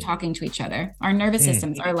always talking to each other. Our nervous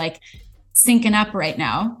systems are like syncing up right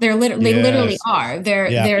now. They literally are. They're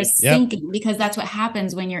syncing, because that's what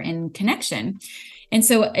happens when you're in connection. And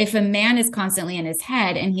so if a man is constantly in his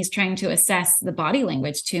head and he's trying to assess the body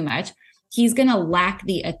language too much, he's going to lack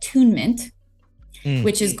the attunement,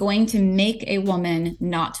 which is going to make a woman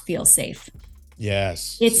not feel safe.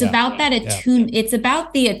 Yes. It's about that it's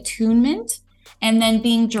about the attunement, and then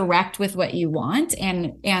being direct with what you want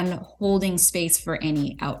and holding space for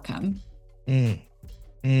any outcome.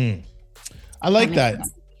 I like that.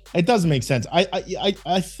 It does make sense. I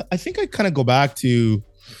think I kind of go back to,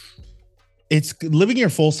 it's living your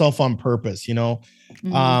full self on purpose,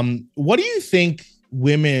 What do you think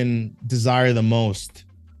women desire the most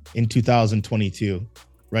in 2022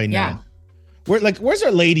 right now? Where's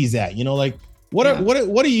our ladies at? What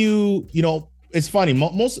are you, it's funny.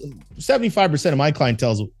 Most 75% of my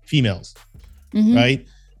clientele is females, right?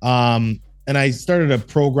 And I started a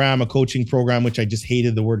coaching program, which I just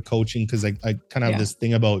hated the word coaching, because I kind of have this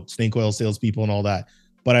thing about snake oil salespeople and all that.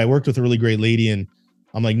 But I worked with a really great lady, and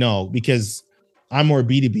I'm like, no, because I'm more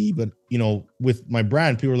B2B, but with my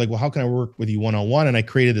brand, people are like, well, how can I work with you one-on-one? And I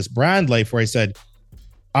created this brand life where I said,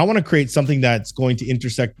 I want to create something that's going to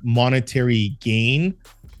intersect monetary gain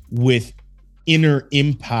with inner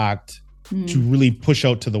impact to really push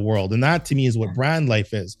out to the world. And that to me is what brand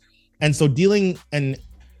life is. And so dealing and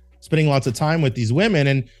spending lots of time with these women,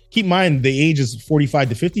 and keep in mind the age is 45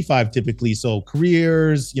 to 55 typically. So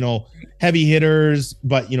careers, heavy hitters,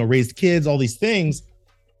 but raised kids, all these things,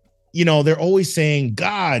 they're always saying,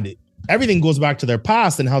 God, everything goes back to their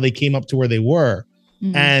past and how they came up to where they were.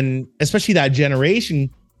 And especially that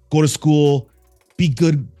generation, go to school, be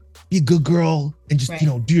a good girl, and just,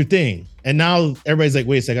 do your thing. And now everybody's like,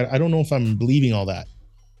 wait a second, I don't know if I'm believing all that.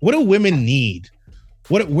 What do women need?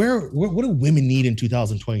 What do women need in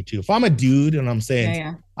 2022? If I'm a dude and I'm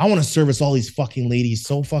saying, I want to service all these fucking ladies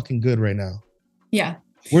so fucking good right now. Yeah.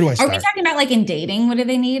 Where do I start? Are we talking about like in dating? What do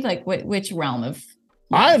they need? Like which realm of?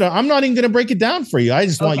 I'm not even going to break it down for you. I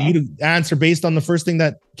just want you to answer based on the first thing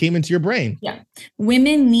that came into your brain. Yeah.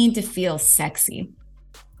 Women need to feel sexy.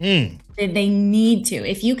 They need to.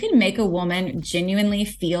 If you can make a woman genuinely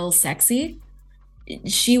feel sexy,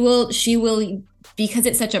 she will, because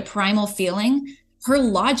it's such a primal feeling, her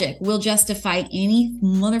logic will justify any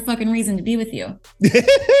motherfucking reason to be with you.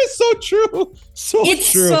 It's so true.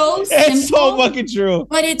 It's true. So simple. It's so fucking true.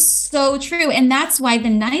 But it's so true. And that's why the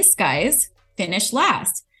nice guys finish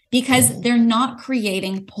last, because they're not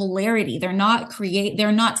creating polarity. They're not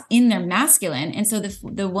in their masculine. And so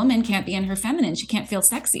the woman can't be in her feminine. She can't feel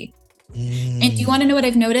sexy. And do you want to know what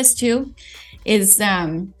I've noticed too? Is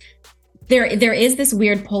there is this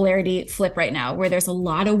weird polarity flip right now where there's a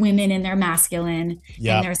lot of women in their masculine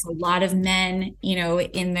and there's a lot of men,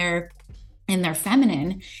 in their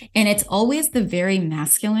feminine. And it's always the very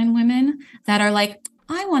masculine women that are like,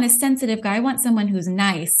 I want a sensitive guy. I want someone who's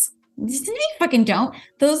nice. They fucking don't.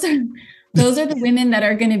 Those are the women that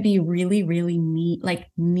are going to be really, really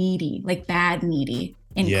needy, like bad needy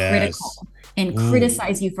and critical and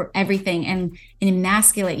criticize you for everything and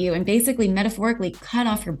emasculate you and basically metaphorically cut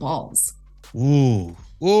off your balls. Ooh.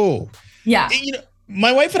 Yeah.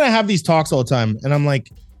 My wife and I have these talks all the time, and I'm like,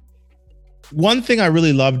 one thing I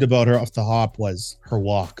really loved about her off the hop was her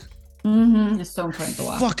walk. It's so important to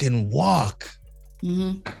walk. Fucking walk.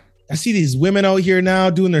 I see these women out here now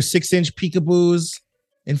doing their 6-inch peekaboos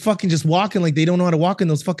and fucking just walking like they don't know how to walk in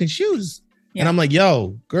those fucking shoes. And I'm like,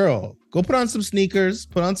 yo, girl, go put on some sneakers,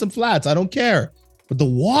 put on some flats. I don't care. But the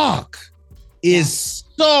walk is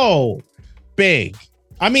so big.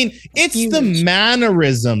 I mean, it's huge. The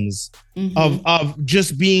mannerisms of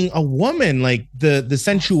just being a woman, like the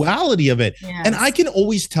sensuality of it. Yes. And I can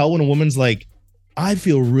always tell when a woman's like, I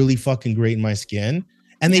feel really fucking great in my skin.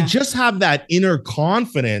 And they just have that inner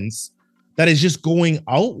confidence that is just going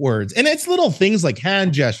outwards. And it's little things like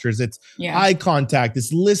hand gestures. It's eye contact.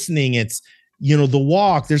 It's listening. It's, the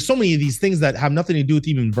walk. There's so many of these things that have nothing to do with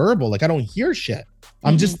even verbal. Like I don't hear shit.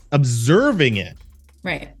 I'm just observing it.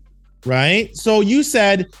 Right. Right. So you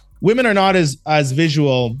said women are not as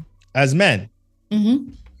visual as men.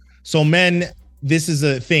 So men, this is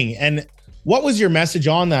a thing. And what was your message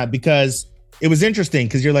on that? Because it was interesting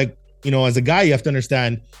because you're like, as a guy, you have to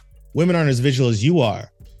understand women aren't as visual as you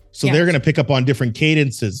are. So they're going to pick up on different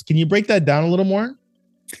cadences. Can you break that down a little more?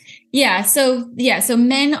 Yeah. So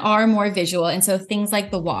men are more visual. And so things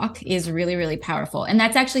like the walk is really, really powerful. And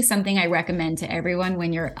that's actually something I recommend to everyone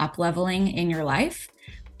when you're up leveling in your life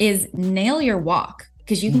is nail your walk.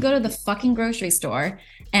 Because you can go to the fucking grocery store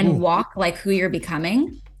and walk like who you're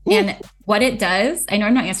becoming. And what it does, I know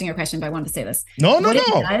I'm not answering your question, but I wanted to say this. What it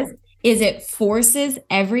does is it forces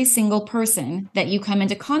every single person that you come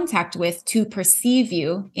into contact with to perceive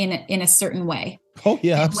you in a certain way. Oh,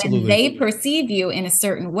 yeah, absolutely. When they perceive you in a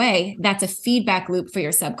certain way, that's a feedback loop for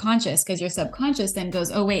your subconscious, because your subconscious then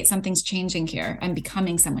goes, oh, wait, something's changing here. I'm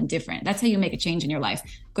becoming someone different. That's how you make a change in your life.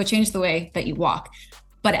 Go change the way that you walk.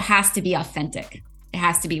 But it has to be authentic. It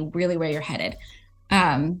has to be really where you're headed.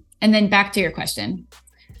 And then back to your question.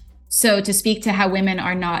 So to speak to how women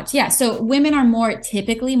are not, so women are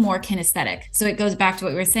typically more kinesthetic. So it goes back to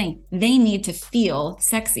what we were saying. They need to feel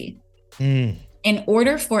sexy. In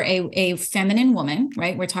order for a feminine woman,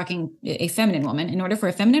 right? We're talking a feminine woman. In order for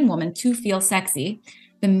a feminine woman to feel sexy,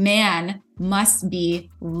 the man must be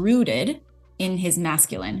rooted in his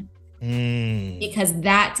masculine. Because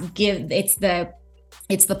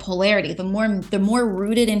it's the polarity. The more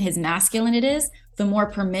rooted in his masculine it is, the more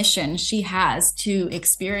permission she has to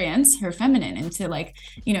experience her feminine and to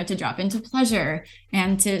to drop into pleasure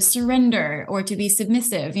and to surrender or to be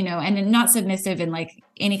submissive, and not submissive in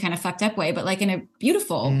any kind of fucked up way, but in a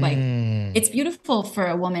beautiful, it's beautiful for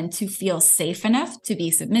a woman to feel safe enough to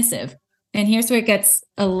be submissive. And here's where it gets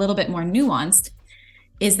a little bit more nuanced,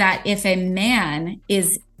 is that if a man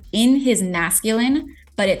is in his masculine,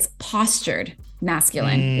 but it's postured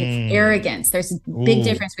masculine, it's arrogance. There's a big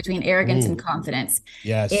difference between arrogance and confidence.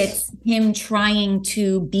 Yes. It's him trying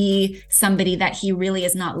to be somebody that he really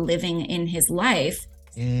is not living in his life.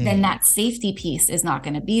 Then that safety piece is not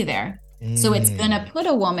going to be there. So it's going to put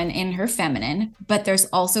a woman in her feminine, but there's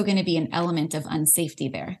also going to be an element of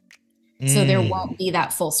unsafety there. So there won't be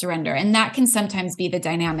that full surrender. And that can sometimes be the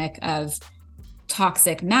dynamic of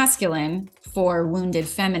toxic masculine for wounded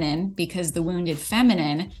feminine, because the wounded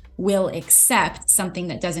feminine will accept something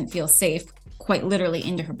that doesn't feel safe quite literally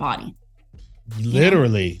into her body.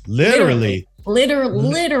 Literally.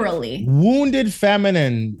 Wounded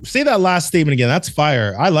feminine. Say that last statement again. That's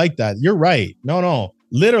fire. I like that. You're right. No.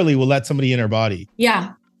 Literally will let somebody in her body.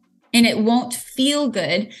 Yeah. And it won't feel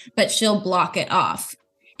good, but she'll block it off.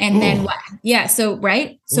 And then what? Yeah. So,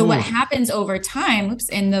 right. So what happens over time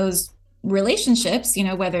in those relationships,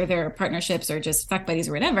 whether they're partnerships or just fuck buddies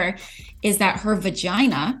or whatever, is that her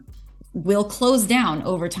vagina will close down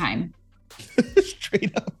over time.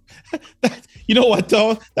 Straight up. You know what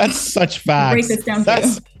though? That's such facts. Break this down.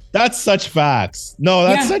 That's such facts. No,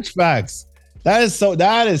 that's such facts. That is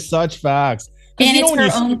such facts. And it's her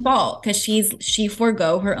own fault because she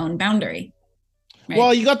forgo her own boundary. Right?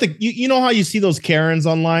 Well, you got you know how you see those Karens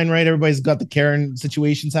online, right? Everybody's got the Karen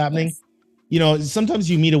situations happening. Yes. Sometimes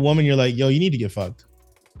you meet a woman, you're like, yo, you need to get fucked.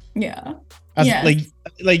 Yeah.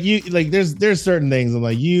 There's certain things. I'm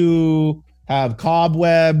like, you have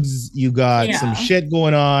cobwebs, you got some shit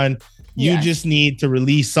going on. You just need to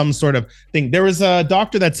release some sort of thing. There was a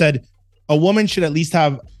doctor that said a woman should at least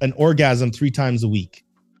have an orgasm 3 times a week.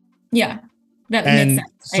 Yeah. That makes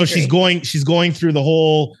sense. So she's going through the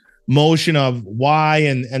whole motion of why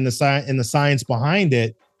and the science behind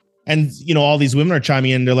it. And, all these women are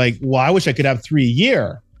chiming in. They're like, well, I wish I could have 3 a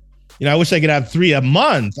year. I wish I could have 3 a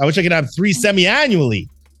month. I wish I could have 3 semi-annually.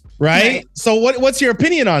 Right. So what's your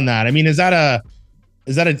opinion on that? I mean, should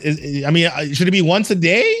it be once a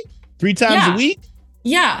day, 3 times a week?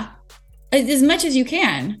 Yeah. As much as you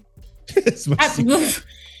can.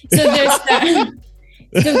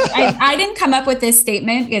 So I didn't come up with this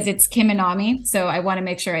statement because it's Kim Anami. So I want to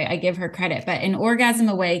make sure I give her credit. But an orgasm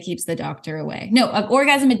away keeps the doctor away. No, an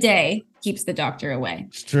orgasm a day keeps the doctor away.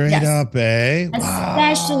 Straight up, eh?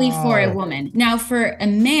 Especially for a woman. Now, for a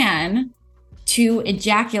man to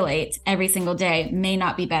ejaculate every single day may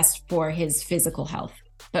not be best for his physical health.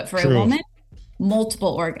 But for a woman,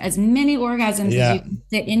 as many orgasms as you can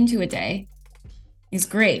fit into a day is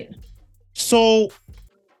great. So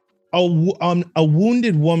a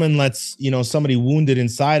wounded woman lets somebody wounded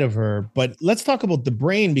inside of her, but let's talk about the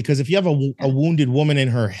brain, because if you have a wounded woman in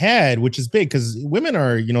her head, which is big, because women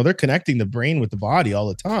are they're connecting the brain with the body all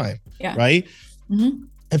the time, right?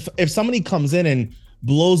 If somebody comes in and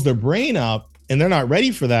blows their brain up and they're not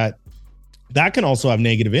ready for that, that can also have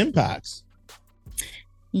negative impacts.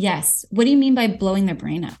 Yes. What do you mean by blowing their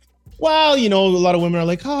brain up? Well, a lot of women are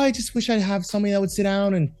like, oh, I just wish I'd have somebody that would sit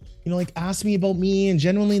down and, like ask me about me and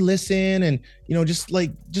genuinely listen and,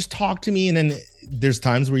 just talk to me. And then there's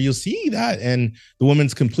times where you'll see that and the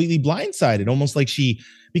woman's completely blindsided, almost like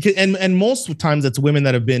and most times it's women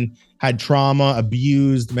that have had trauma,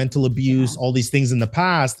 abused, mental abuse, all these things in the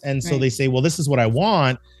past. And so they say, well, this is what I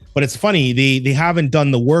want. But it's funny, they haven't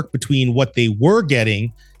done the work between what they were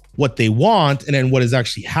getting, what they want, and then what is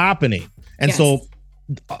actually happening. And so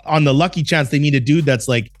on the lucky chance they meet a dude that's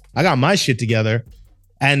like, I got my shit together.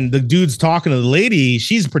 And the dude's talking to the lady,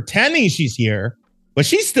 she's pretending she's here, but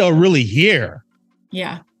she's still really here.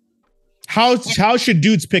 Yeah. How should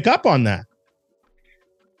dudes pick up on that?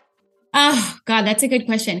 Oh, God, that's a good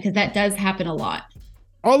question, because that does happen a lot.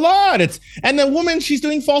 A lot. And the woman, she's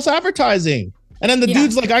doing false advertising. And then the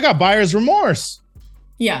dude's like, I got buyer's remorse.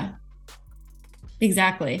 Yeah.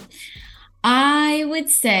 Exactly. I would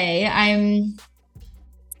say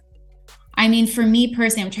for me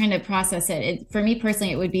personally, I'm trying to process it. For me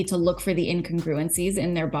personally, it would be to look for the incongruencies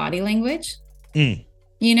in their body language.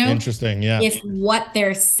 Interesting. Yeah. If what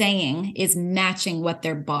they're saying is matching what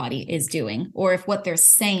their body is doing, or if what they're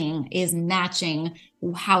saying is matching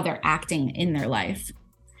how they're acting in their life.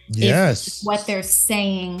 Yes. If what they're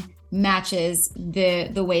saying matches the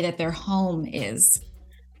way that their home is.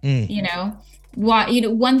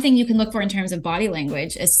 One thing you can look for in terms of body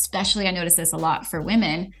language, especially I notice this a lot for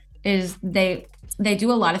women, is they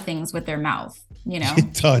do a lot of things with their mouth,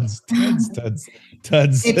 tons.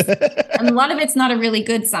 And a lot of it's not a really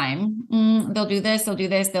good sign. They'll do this,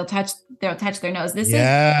 they'll touch their nose. This is,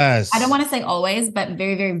 I don't want to say always, but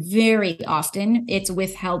very, very, very often it's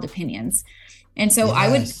withheld opinions. And so I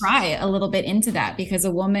would pry a little bit into that, because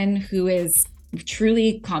a woman who is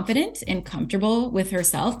truly confident and comfortable with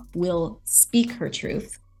herself will speak her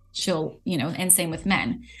truth. She'll, and same with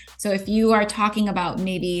men. So if you are talking about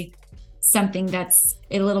maybe something that's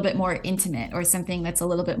a little bit more intimate or something that's a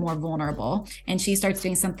little bit more vulnerable, and she starts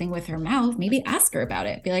doing something with her mouth, maybe ask her about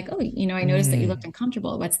it. Be like, oh, I noticed that you looked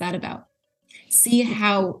uncomfortable. What's that about? See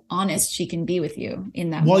how honest she can be with you in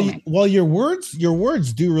that moment. Well, your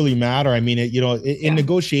words do really matter. I mean, in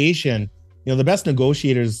negotiation, the best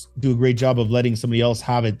negotiators do a great job of letting somebody else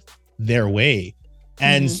have it their way.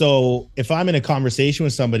 And so if I'm in a conversation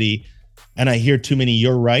with somebody and I hear too many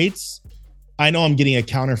 "you're rights," I know I'm getting a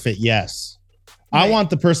counterfeit yes. Right. I want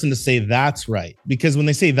the person to say that's right, because when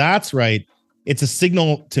they say that's right, it's a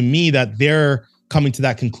signal to me that they're coming to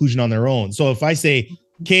that conclusion on their own. So if I say,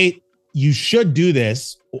 Kate, you should do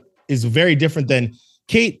this, is very different than,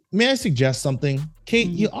 Kate, may I suggest something? Kate,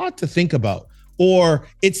 you ought to think about, or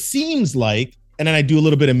it seems like, and then I do a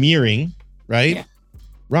little bit of mirroring, right? Yeah.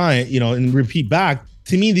 Right. And repeat back.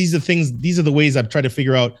 To me, these are the ways I've tried to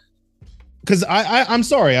figure out, because I'm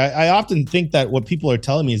sorry. I often think that what people are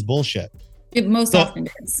telling me is bullshit. It most often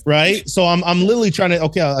is. Right. So I'm literally trying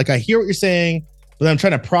to, I hear what you're saying, but I'm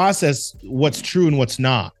trying to process what's true and what's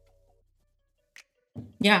not.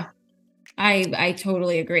 Yeah, I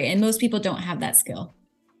totally agree. And most people don't have that skill.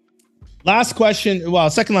 Last question. Well,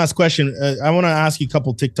 second last question. I want to ask you a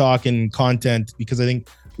couple TikTok and content, because I think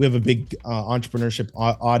we have a big entrepreneurship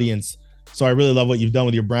audience. So I really love what you've done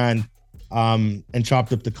with your brand and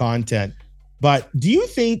chopped up the content. But do you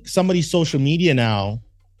think somebody's social media now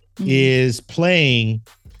is playing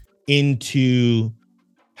into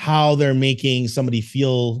how they're making somebody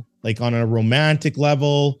feel, like on a romantic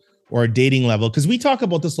level or a dating level? Because we talk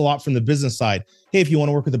about this a lot from the business side. Hey, if you want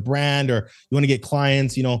to work with a brand or you want to get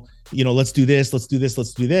clients, let's do this,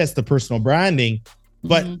 the personal branding.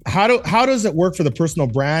 But how does it work for the personal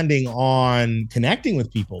branding on connecting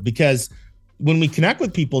with people? Because when we connect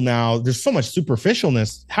with people now, there's so much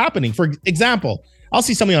superficialness happening. For example, I'll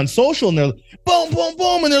see somebody on social and they're boom, boom,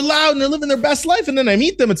 boom, and they're loud and they're living their best life. And then I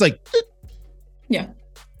meet them, it's like, yeah.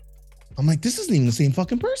 I'm like, this isn't even the same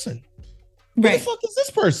fucking person. Right. Who the fuck is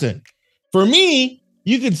this person? For me,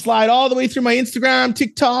 you can slide all the way through my Instagram,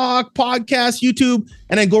 TikTok, podcast, YouTube,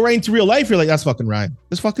 and then go right into real life. You're like, that's fucking Ryan.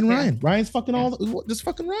 This fucking Ryan. Ryan's fucking this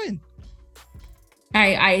fucking Ryan.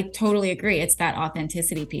 I totally agree. It's that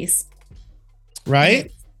authenticity piece.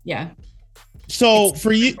 Right? Yeah. So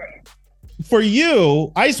for you,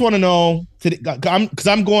 I just want to know today, because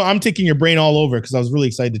I'm taking your brain all over, because I was really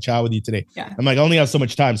excited to chat with you today. Yeah. I'm like, I only have so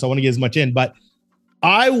much time, so I want to get as much in. But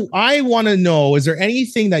I want to know, is there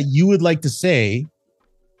anything that you would like to say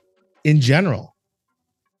in general?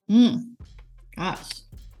 Gosh.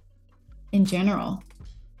 In general.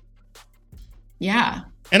 Yeah.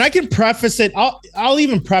 And I can preface it. I'll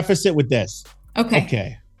even preface it with this.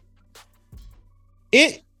 Okay.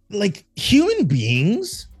 like human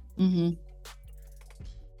beings. Mm-hmm.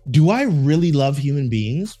 Do I really love human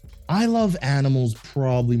beings? I love animals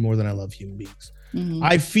probably more than I love human beings. Mm-hmm.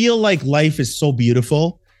 I feel like life is so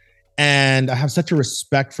beautiful, and I have such a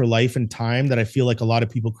respect for life and time that I feel like a lot of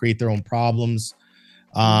people create their own problems.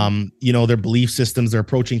 Their belief systems, they're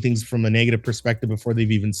approaching things from a negative perspective before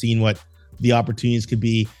they've even seen what the opportunities could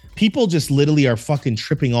be. People just literally are fucking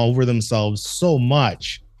tripping all over themselves so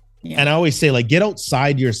much. Yeah. And I always say, like, get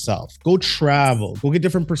outside yourself, go travel, go get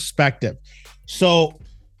different perspective. So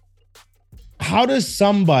how does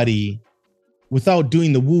somebody, without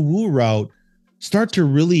doing the woo-woo route, start to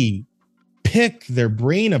really pick their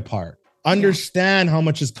brain apart, understand how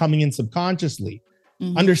much is coming in subconsciously,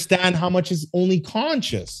 understand how much is only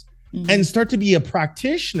conscious, and start to be a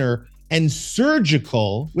practitioner and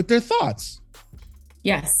surgical with their thoughts?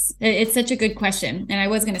 Yes, it's such a good question. And I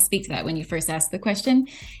was going to speak to that when you first asked the question.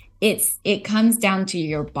 It comes down to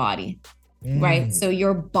your body, right? So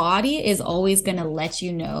your body is always going to let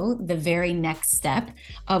you know the very next step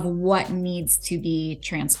of what needs to be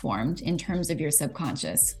transformed in terms of your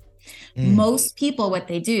subconscious. Most people, what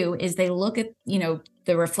they do is they look at,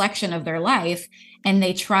 the reflection of their life, and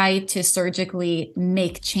they try to surgically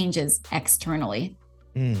make changes externally.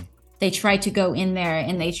 They try to go in there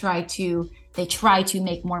and they try to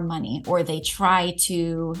make more money, or they try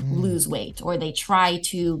to lose weight, or they try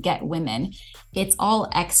to get women. It's all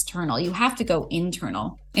external. You have to go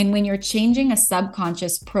internal. And when you're changing a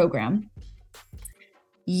subconscious program,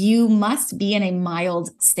 you must be in a mild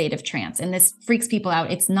state of trance. And this freaks people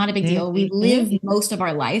out. It's not a big deal. We live most of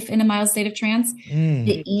our life in a mild state of trance.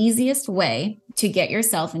 The easiest way to get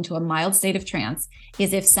yourself into a mild state of trance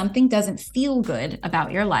is if something doesn't feel good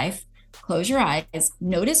about your life, close your eyes,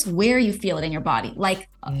 notice where you feel it in your body. Like,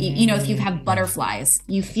 if you have butterflies,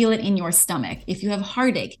 you feel it in your stomach. If you have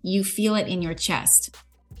heartache, you feel it in your chest.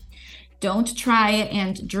 Don't try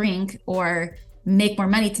and drink or make more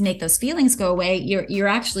money to make those feelings go away. You're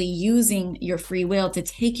actually using your free will to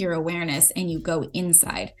take your awareness and you go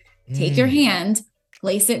inside. Take your hand,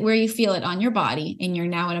 place it where you feel it on your body, and you're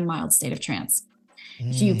now in a mild state of trance.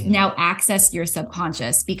 So you've now accessed your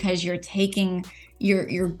subconscious because you're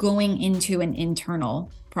going into an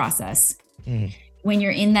internal process. When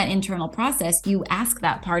you're in that internal process, you ask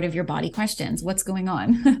that part of your body questions. What's going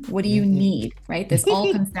on? What do you need? Right? This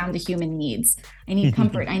all comes down to human needs. I need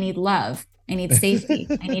comfort. I need love. I need safety.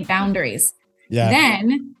 I need boundaries. Yeah.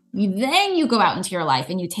 Then you go out into your life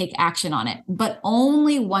and you take action on it, but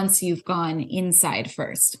only once you've gone inside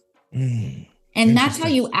first. And that's how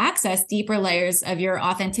you access deeper layers of your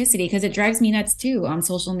authenticity, because it drives me nuts too on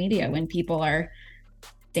social media when people are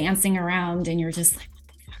dancing around and you're just like, what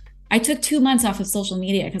the fuck? I took 2 months off of social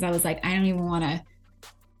media because I was like, I don't want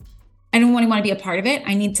to be a part of it.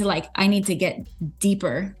 I need to get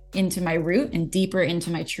deeper into my root and deeper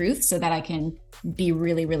into my truth so that I can be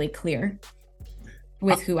really, really clear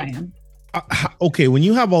with who I am. Okay, when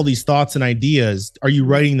you have all these thoughts and ideas, are you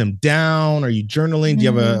writing them down? Are you journaling? Do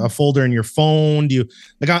you have a folder in your phone? Do you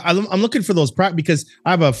I'm looking for those because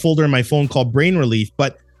I have a folder in my phone called Brain Relief,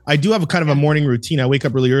 but I do have a kind of a morning routine. I wake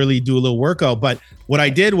up really early, do a little workout. But what I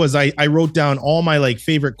did was I wrote down all my like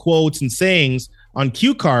favorite quotes and sayings on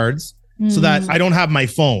cue cards so that I don't have my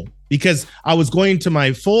phone, because I was going to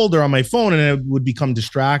my folder on my phone and it would become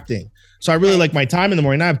distracting. So I really like my time in the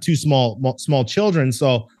morning. I have 2 small children.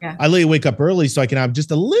 So I literally wake up early so I can have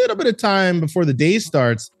just a little bit of time before the day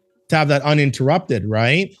starts to have that uninterrupted,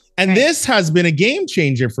 right? And this has been a game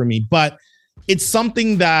changer for me, but it's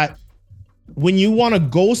something that when you want to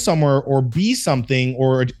go somewhere or be something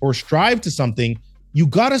or strive to something, you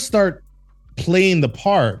got to start playing the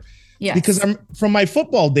part. Yes. Because from my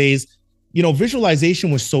football days, visualization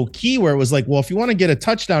was so key, where it was like, well, if you want to get a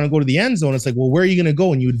touchdown and go to the end zone, it's like, well, where are you going to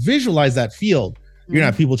go? And you would visualize that field. You're going to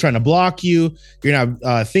have people trying to block you. You're going to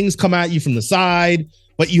have things come at you from the side,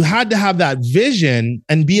 but you had to have that vision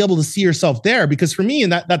and be able to see yourself there. Because for me,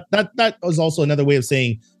 and that was also another way of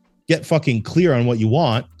saying, get fucking clear on what you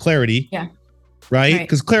want, clarity. Yeah. Right.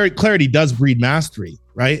 Because clarity does breed mastery,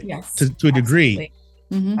 right? Yes. To a degree.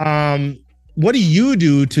 What do you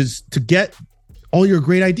do to get all your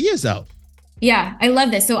great ideas out? Yeah, I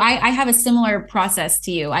love this. So I have a similar process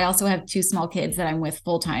to you. I also have 2 small kids that I'm with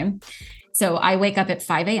full time. So I wake up at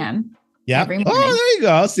 5 a.m. every morning. Oh, there you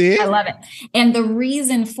go. See? I love it. And the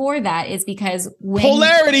reason for that is because when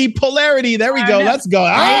polarity. There we go. Let's go.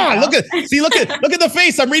 Look at the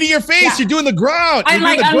face. I'm reading your face. Yeah. You're doing the ground.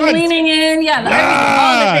 I'm leaning in. Yeah.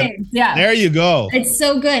 All the things. Yeah. There you go. It's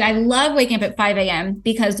so good. I love waking up at 5 a.m.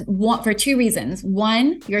 because for 2 reasons.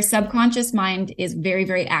 One, your subconscious mind is very,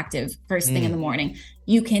 very active first thing in the morning.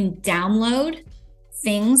 You can download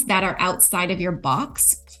things that are outside of your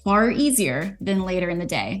box far easier than later in the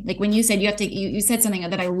day. Like when you said you said something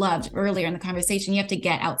that I loved earlier in the conversation, you have to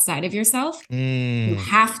get outside of yourself. You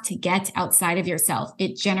have to get outside of yourself.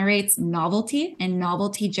 It generates novelty, and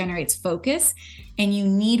novelty generates focus, and you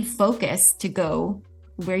need focus to go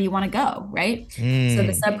where you want to go, right? So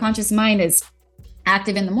the subconscious mind is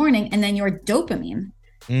active in the morning, and then your dopamine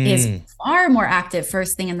is far more active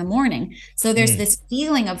first thing in the morning. So there's this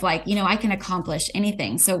feeling of like, I can accomplish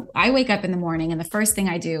anything. So I wake up in the morning, and the first thing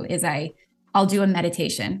I do is I'll do a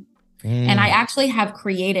meditation. And I actually have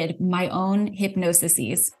created my own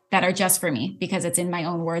hypnoses that are just for me because it's in my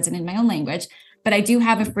own words and in my own language. But I do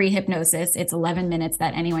have a free hypnosis. It's 11 minutes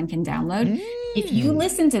that anyone can download. If you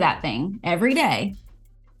listen to that thing every day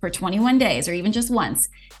for 21 days or even just once,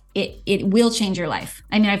 it will change your life.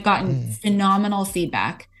 I mean, I've gotten phenomenal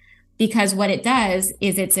feedback because what it does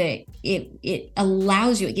is it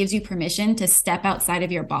allows you, it gives you permission to step outside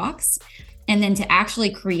of your box and then to actually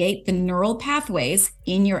create the neural pathways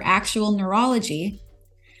in your actual neurology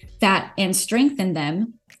and strengthen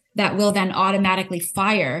them that will then automatically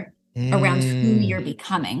fire around who you're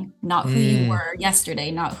becoming, not who you were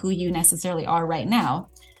yesterday, not who you necessarily are right now,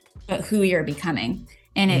 but who you're becoming.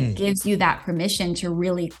 And it gives you that permission to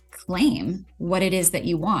really claim what it is that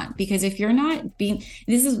you want. Because if you're not being,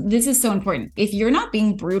 this is so important. If you're not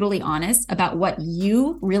being brutally honest about what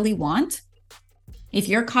you really want, if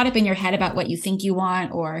you're caught up in your head about what you think you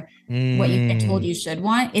want or what you've been told you should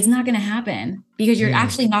want, it's not going to happen because you're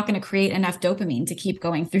actually not going to create enough dopamine to keep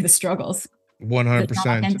going through the struggles. 100%.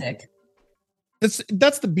 Authentic. That's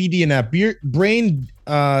the BDNF,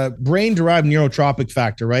 brain derived neurotropic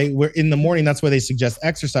factor, right? Where in the morning, that's why they suggest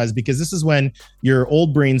exercise, because this is when your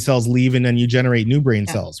old brain cells leave and then you generate new brain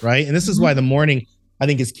cells, right? And this is why the morning, I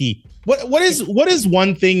think, is key. What is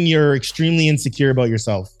one thing you're extremely insecure about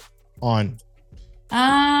yourself on?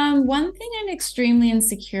 One thing I'm extremely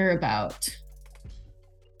insecure about.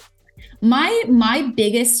 My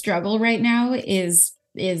biggest struggle right now is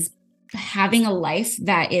having a life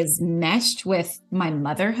that is meshed with my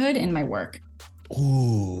motherhood and my work.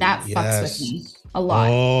 Ooh, that fucks with me a lot.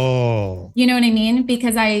 Oh, you know what I mean?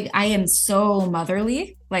 Because I am so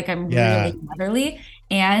motherly, like I'm really motherly,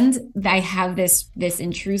 and I have this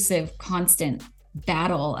intrusive, constant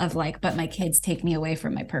battle of like, but my kids take me away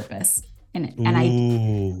from my purpose, and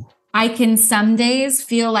I can some days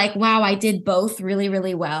feel like, wow, I did both really,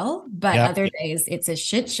 really well, but other days it's a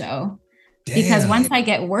shit show. Damn. Because once I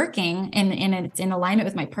get working and it's in alignment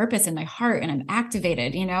with my purpose and my heart and I'm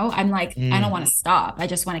activated, I'm like, I don't want to stop. I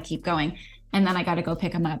just want to keep going. And then I got to go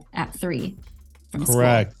pick them up at 3 from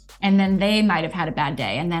school. And then they might have had a bad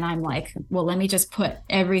day. And then I'm like, well, let me just put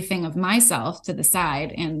everything of myself to the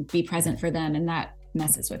side and be present for them. And that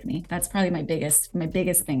messes with me. That's probably my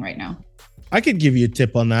biggest thing right now. I could give you a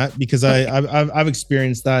tip on that because I've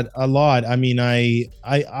experienced that a lot. I mean,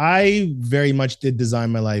 I very much did design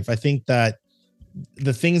my life. I think that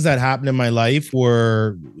the things that happened in my life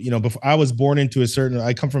were, before I was born into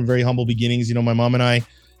I come from very humble beginnings. My mom and I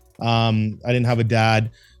didn't have a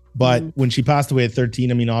dad, but when she passed away at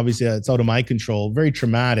 13, I mean, obviously it's out of my control, very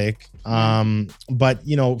traumatic. But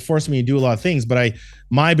forced me to do a lot of things, but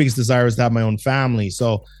my biggest desire was to have my own family.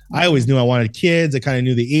 So I always knew I wanted kids. I kind of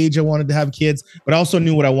knew the age I wanted to have kids, but I also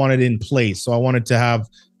knew what I wanted in place. So I wanted to have,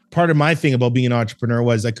 part of my thing about being an entrepreneur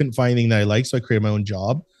was I couldn't find anything that I liked. So I created my own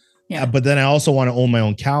job. Yeah. But then I also want to own my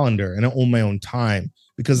own calendar and I own my own time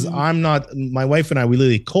because my wife and I, we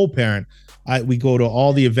literally co-parent. We go to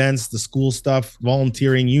all the events, the school stuff,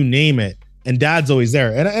 volunteering, you name it. And dad's always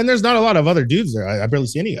there. And there's not a lot of other dudes there. I barely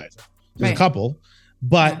see any guys. There's a couple,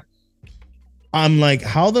 but I'm like,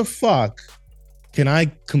 how the fuck can I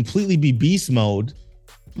completely be beast mode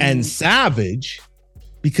and savage?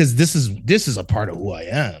 Because this is a part of who I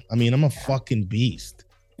am. I mean, I'm a fucking beast.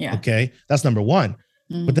 Yeah. Okay. That's number one.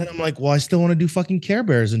 But then I'm like, well, I still want to do fucking Care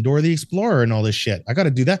Bears and Dora the Explorer and all this shit. I got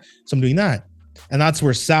to do that. So I'm doing that. And that's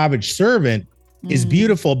where Savage Servant is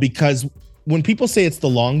beautiful, because when people say it's the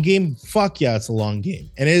long game, fuck yeah, it's a long game.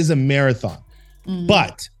 And it is a marathon.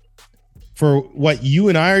 But for what you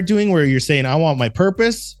and I are doing, where you're saying, I want my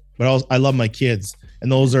purpose, but I love my kids,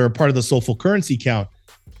 and those are part of the soulful currency count,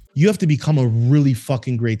 you have to become a really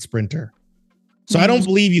fucking great sprinter. So I don't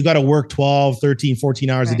believe you got to work 12, 13, 14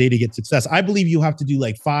 hours a day to get success. I believe you have to do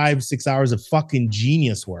like 5-6 hours of fucking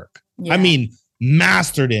genius work. Yeah. I mean,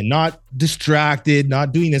 mastered in, not distracted,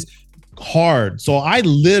 not doing this hard. So I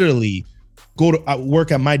literally go to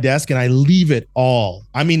work at my desk and I leave it all.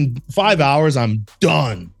 I mean, 5 hours, I'm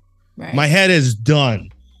done. Right. My head is done.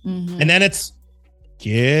 And then it's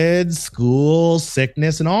kids, school,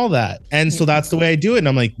 sickness, and all that. And so that's the way I do it. And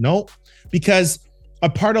I'm like, nope, because a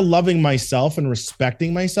part of loving myself and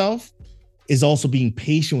respecting myself is also being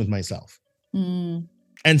patient with myself. And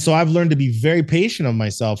so I've learned to be very patient of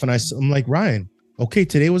myself. And I'm like, Ryan, okay,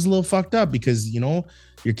 today was a little fucked up because, you know,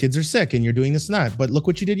 your kids are sick and you're doing this and that, but look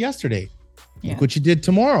what you did yesterday. Yeah. Look what you did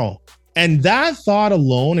tomorrow. And that thought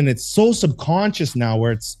alone, and it's so subconscious now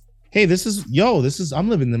where it's, hey, I'm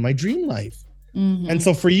living in my dream life. And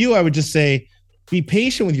so for you, I would just say, be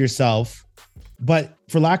patient with yourself, but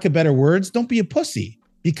for lack of better words, don't be a pussy,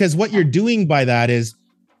 because what you're doing by that is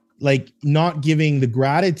like not giving the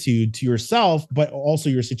gratitude to yourself, but also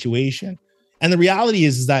your situation. And the reality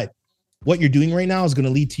is that what you're doing right now is going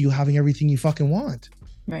to lead to you having everything you fucking want.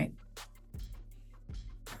 Right.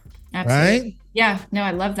 Absolutely. Right? Yeah. No,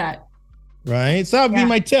 I love that. Right. So that would be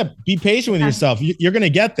my tip. Be patient with yourself. You're going to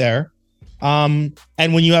get there. And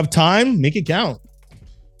when you have time, make it count.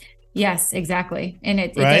 Yes, exactly. And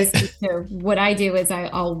it does. So what I do is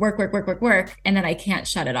I'll work, and then I can't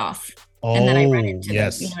shut it off. And then I run into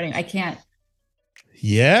this. You know what I mean? I can't.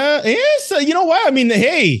 Yeah. Yes. You know what? I mean,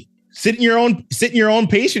 hey, sit in your own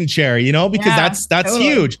patient chair, you know, because that's totally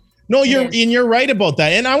huge. No, you're right about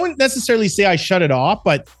that. And I wouldn't necessarily say I shut it off,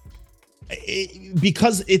 but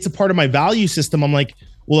because it's a part of my value system, I'm like,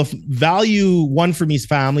 well, if value one for me is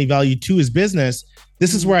family, value two is business,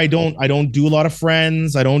 this is where I don't do a lot of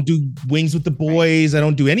friends. I don't do wings with the boys. I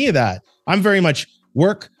don't do any of that. I'm very much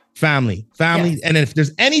work, family. Yes. And if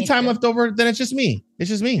there's any time left over, then it's just me.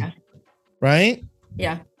 Yeah. Right?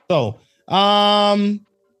 Yeah. So, I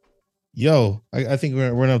think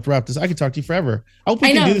we're going to wrap this. I could talk to you forever. I hope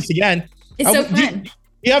we can do this again. It's so fun.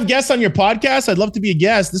 You have guests on your podcast? I'd love to be a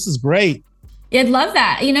guest. This is great. I'd love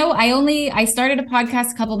that. You know, I started a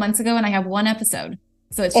podcast a couple months ago and I have one episode.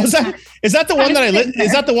 So it's is that the one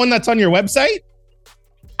is that the one that's on your website?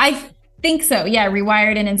 I think so. Yeah.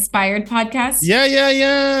 Rewired and Inspired podcast.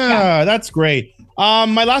 Yeah. That's great.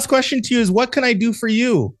 My last question to you is, what can I do for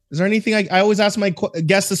you? Is there anything I always ask my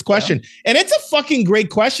guests this question, and it's a fucking great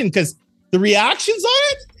question because the reactions on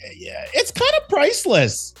it, it's kind of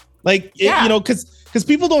priceless. Like, you know, because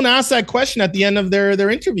people don't ask that question at the end of their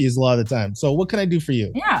interviews a lot of the time. So what can I do for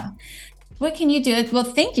you? Yeah. What can you do? Well,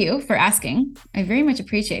 thank you for asking. I very much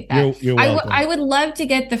appreciate that. You're welcome. I would love to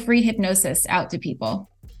get the free hypnosis out to people,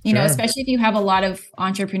 you know, especially if you have a lot of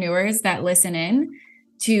entrepreneurs that listen in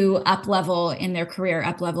to up level in their career,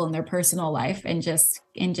 up level in their personal life. And it's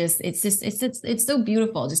so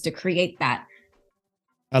beautiful just to create that.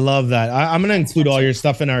 I love that. I'm going to include all your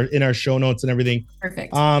stuff in our show notes and everything.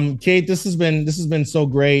 Perfect. Kate, this has been so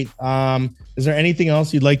great. Is there anything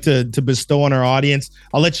else you'd like to bestow on our audience?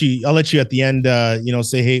 I'll let you at the end,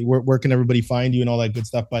 say, hey, where can everybody find you and all that good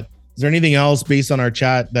stuff. But is there anything else based on our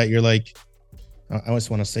chat that you're like, I just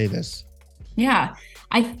want to say this? Yeah.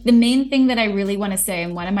 The main thing that I really want to say,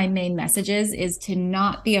 and one of my main messages, is to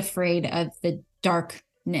not be afraid of the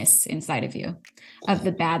darkness inside of you, of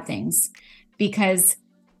the bad things, because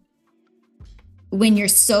when you're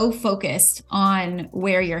so focused on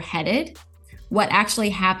where you're headed, what actually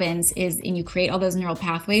happens is, and you create all those neural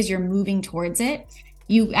pathways, you're moving towards it.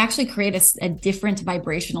 You actually create a different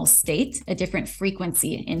vibrational state, a different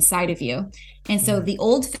frequency inside of you. And so the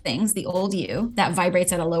old things, the old you that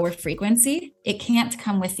vibrates at a lower frequency, it can't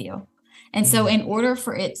come with you. And so in order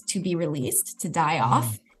for it to be released, to die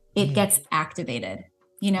off, it gets activated,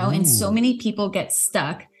 you know, and so many people get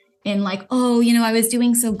stuck in like, oh, you know, I was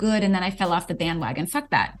doing so good and then I fell off the bandwagon.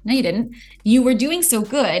 Fuck that. No, you didn't. You were doing so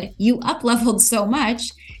good. You up-leveled so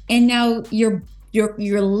much. And now your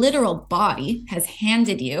literal body has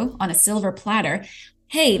handed you on a silver platter,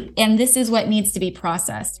 hey, and this is what needs to be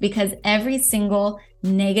processed, because every single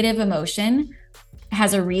negative emotion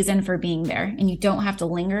has a reason for being there, and you don't have to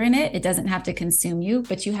linger in it. It doesn't have to consume you,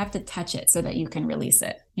 but you have to touch it so that you can release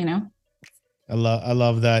it, you know? I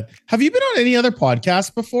love that. Have you been on any other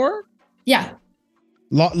podcasts before? Yeah.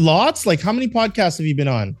 Lots? Like how many podcasts have you been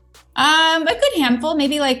on? A good handful,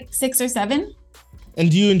 maybe like 6 or 7. And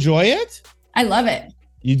do you enjoy it? I love it.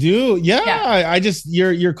 You do? Yeah. I just,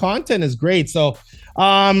 your content is great. So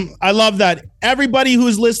I love that. Everybody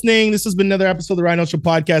who's listening, this has been another episode of the Rhino Show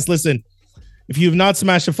podcast. Listen, if you have not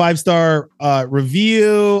smashed a 5-star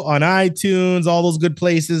review on iTunes, all those good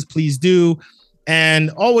places, please do. And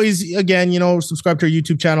always, again, subscribe to our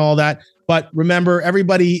YouTube channel, all that. But remember,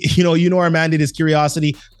 everybody, our mandate is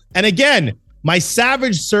curiosity. And again, my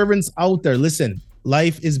savage servants out there, listen,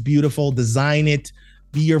 life is beautiful. Design it.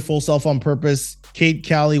 Be your full self on purpose. Kate,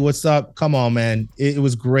 Callie, what's up? Come on, man. It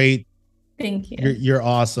was great. Thank you. You're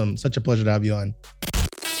awesome. Such a pleasure to have you on.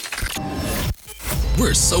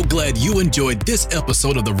 We're so glad you enjoyed this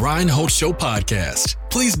episode of the Ryan Holtz Show podcast.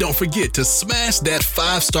 Please don't forget to smash that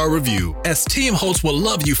 5-star review, as Team Holtz will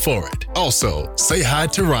love you for it. Also, say hi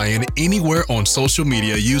to Ryan anywhere on social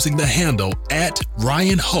media using the handle at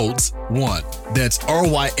RyanHoltz1. That's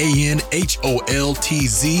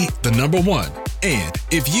RyanHoltz1. And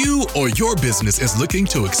if you or your business is looking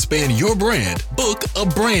to expand your brand, book a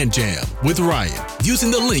brand jam with Ryan using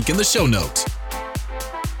the link in the show notes.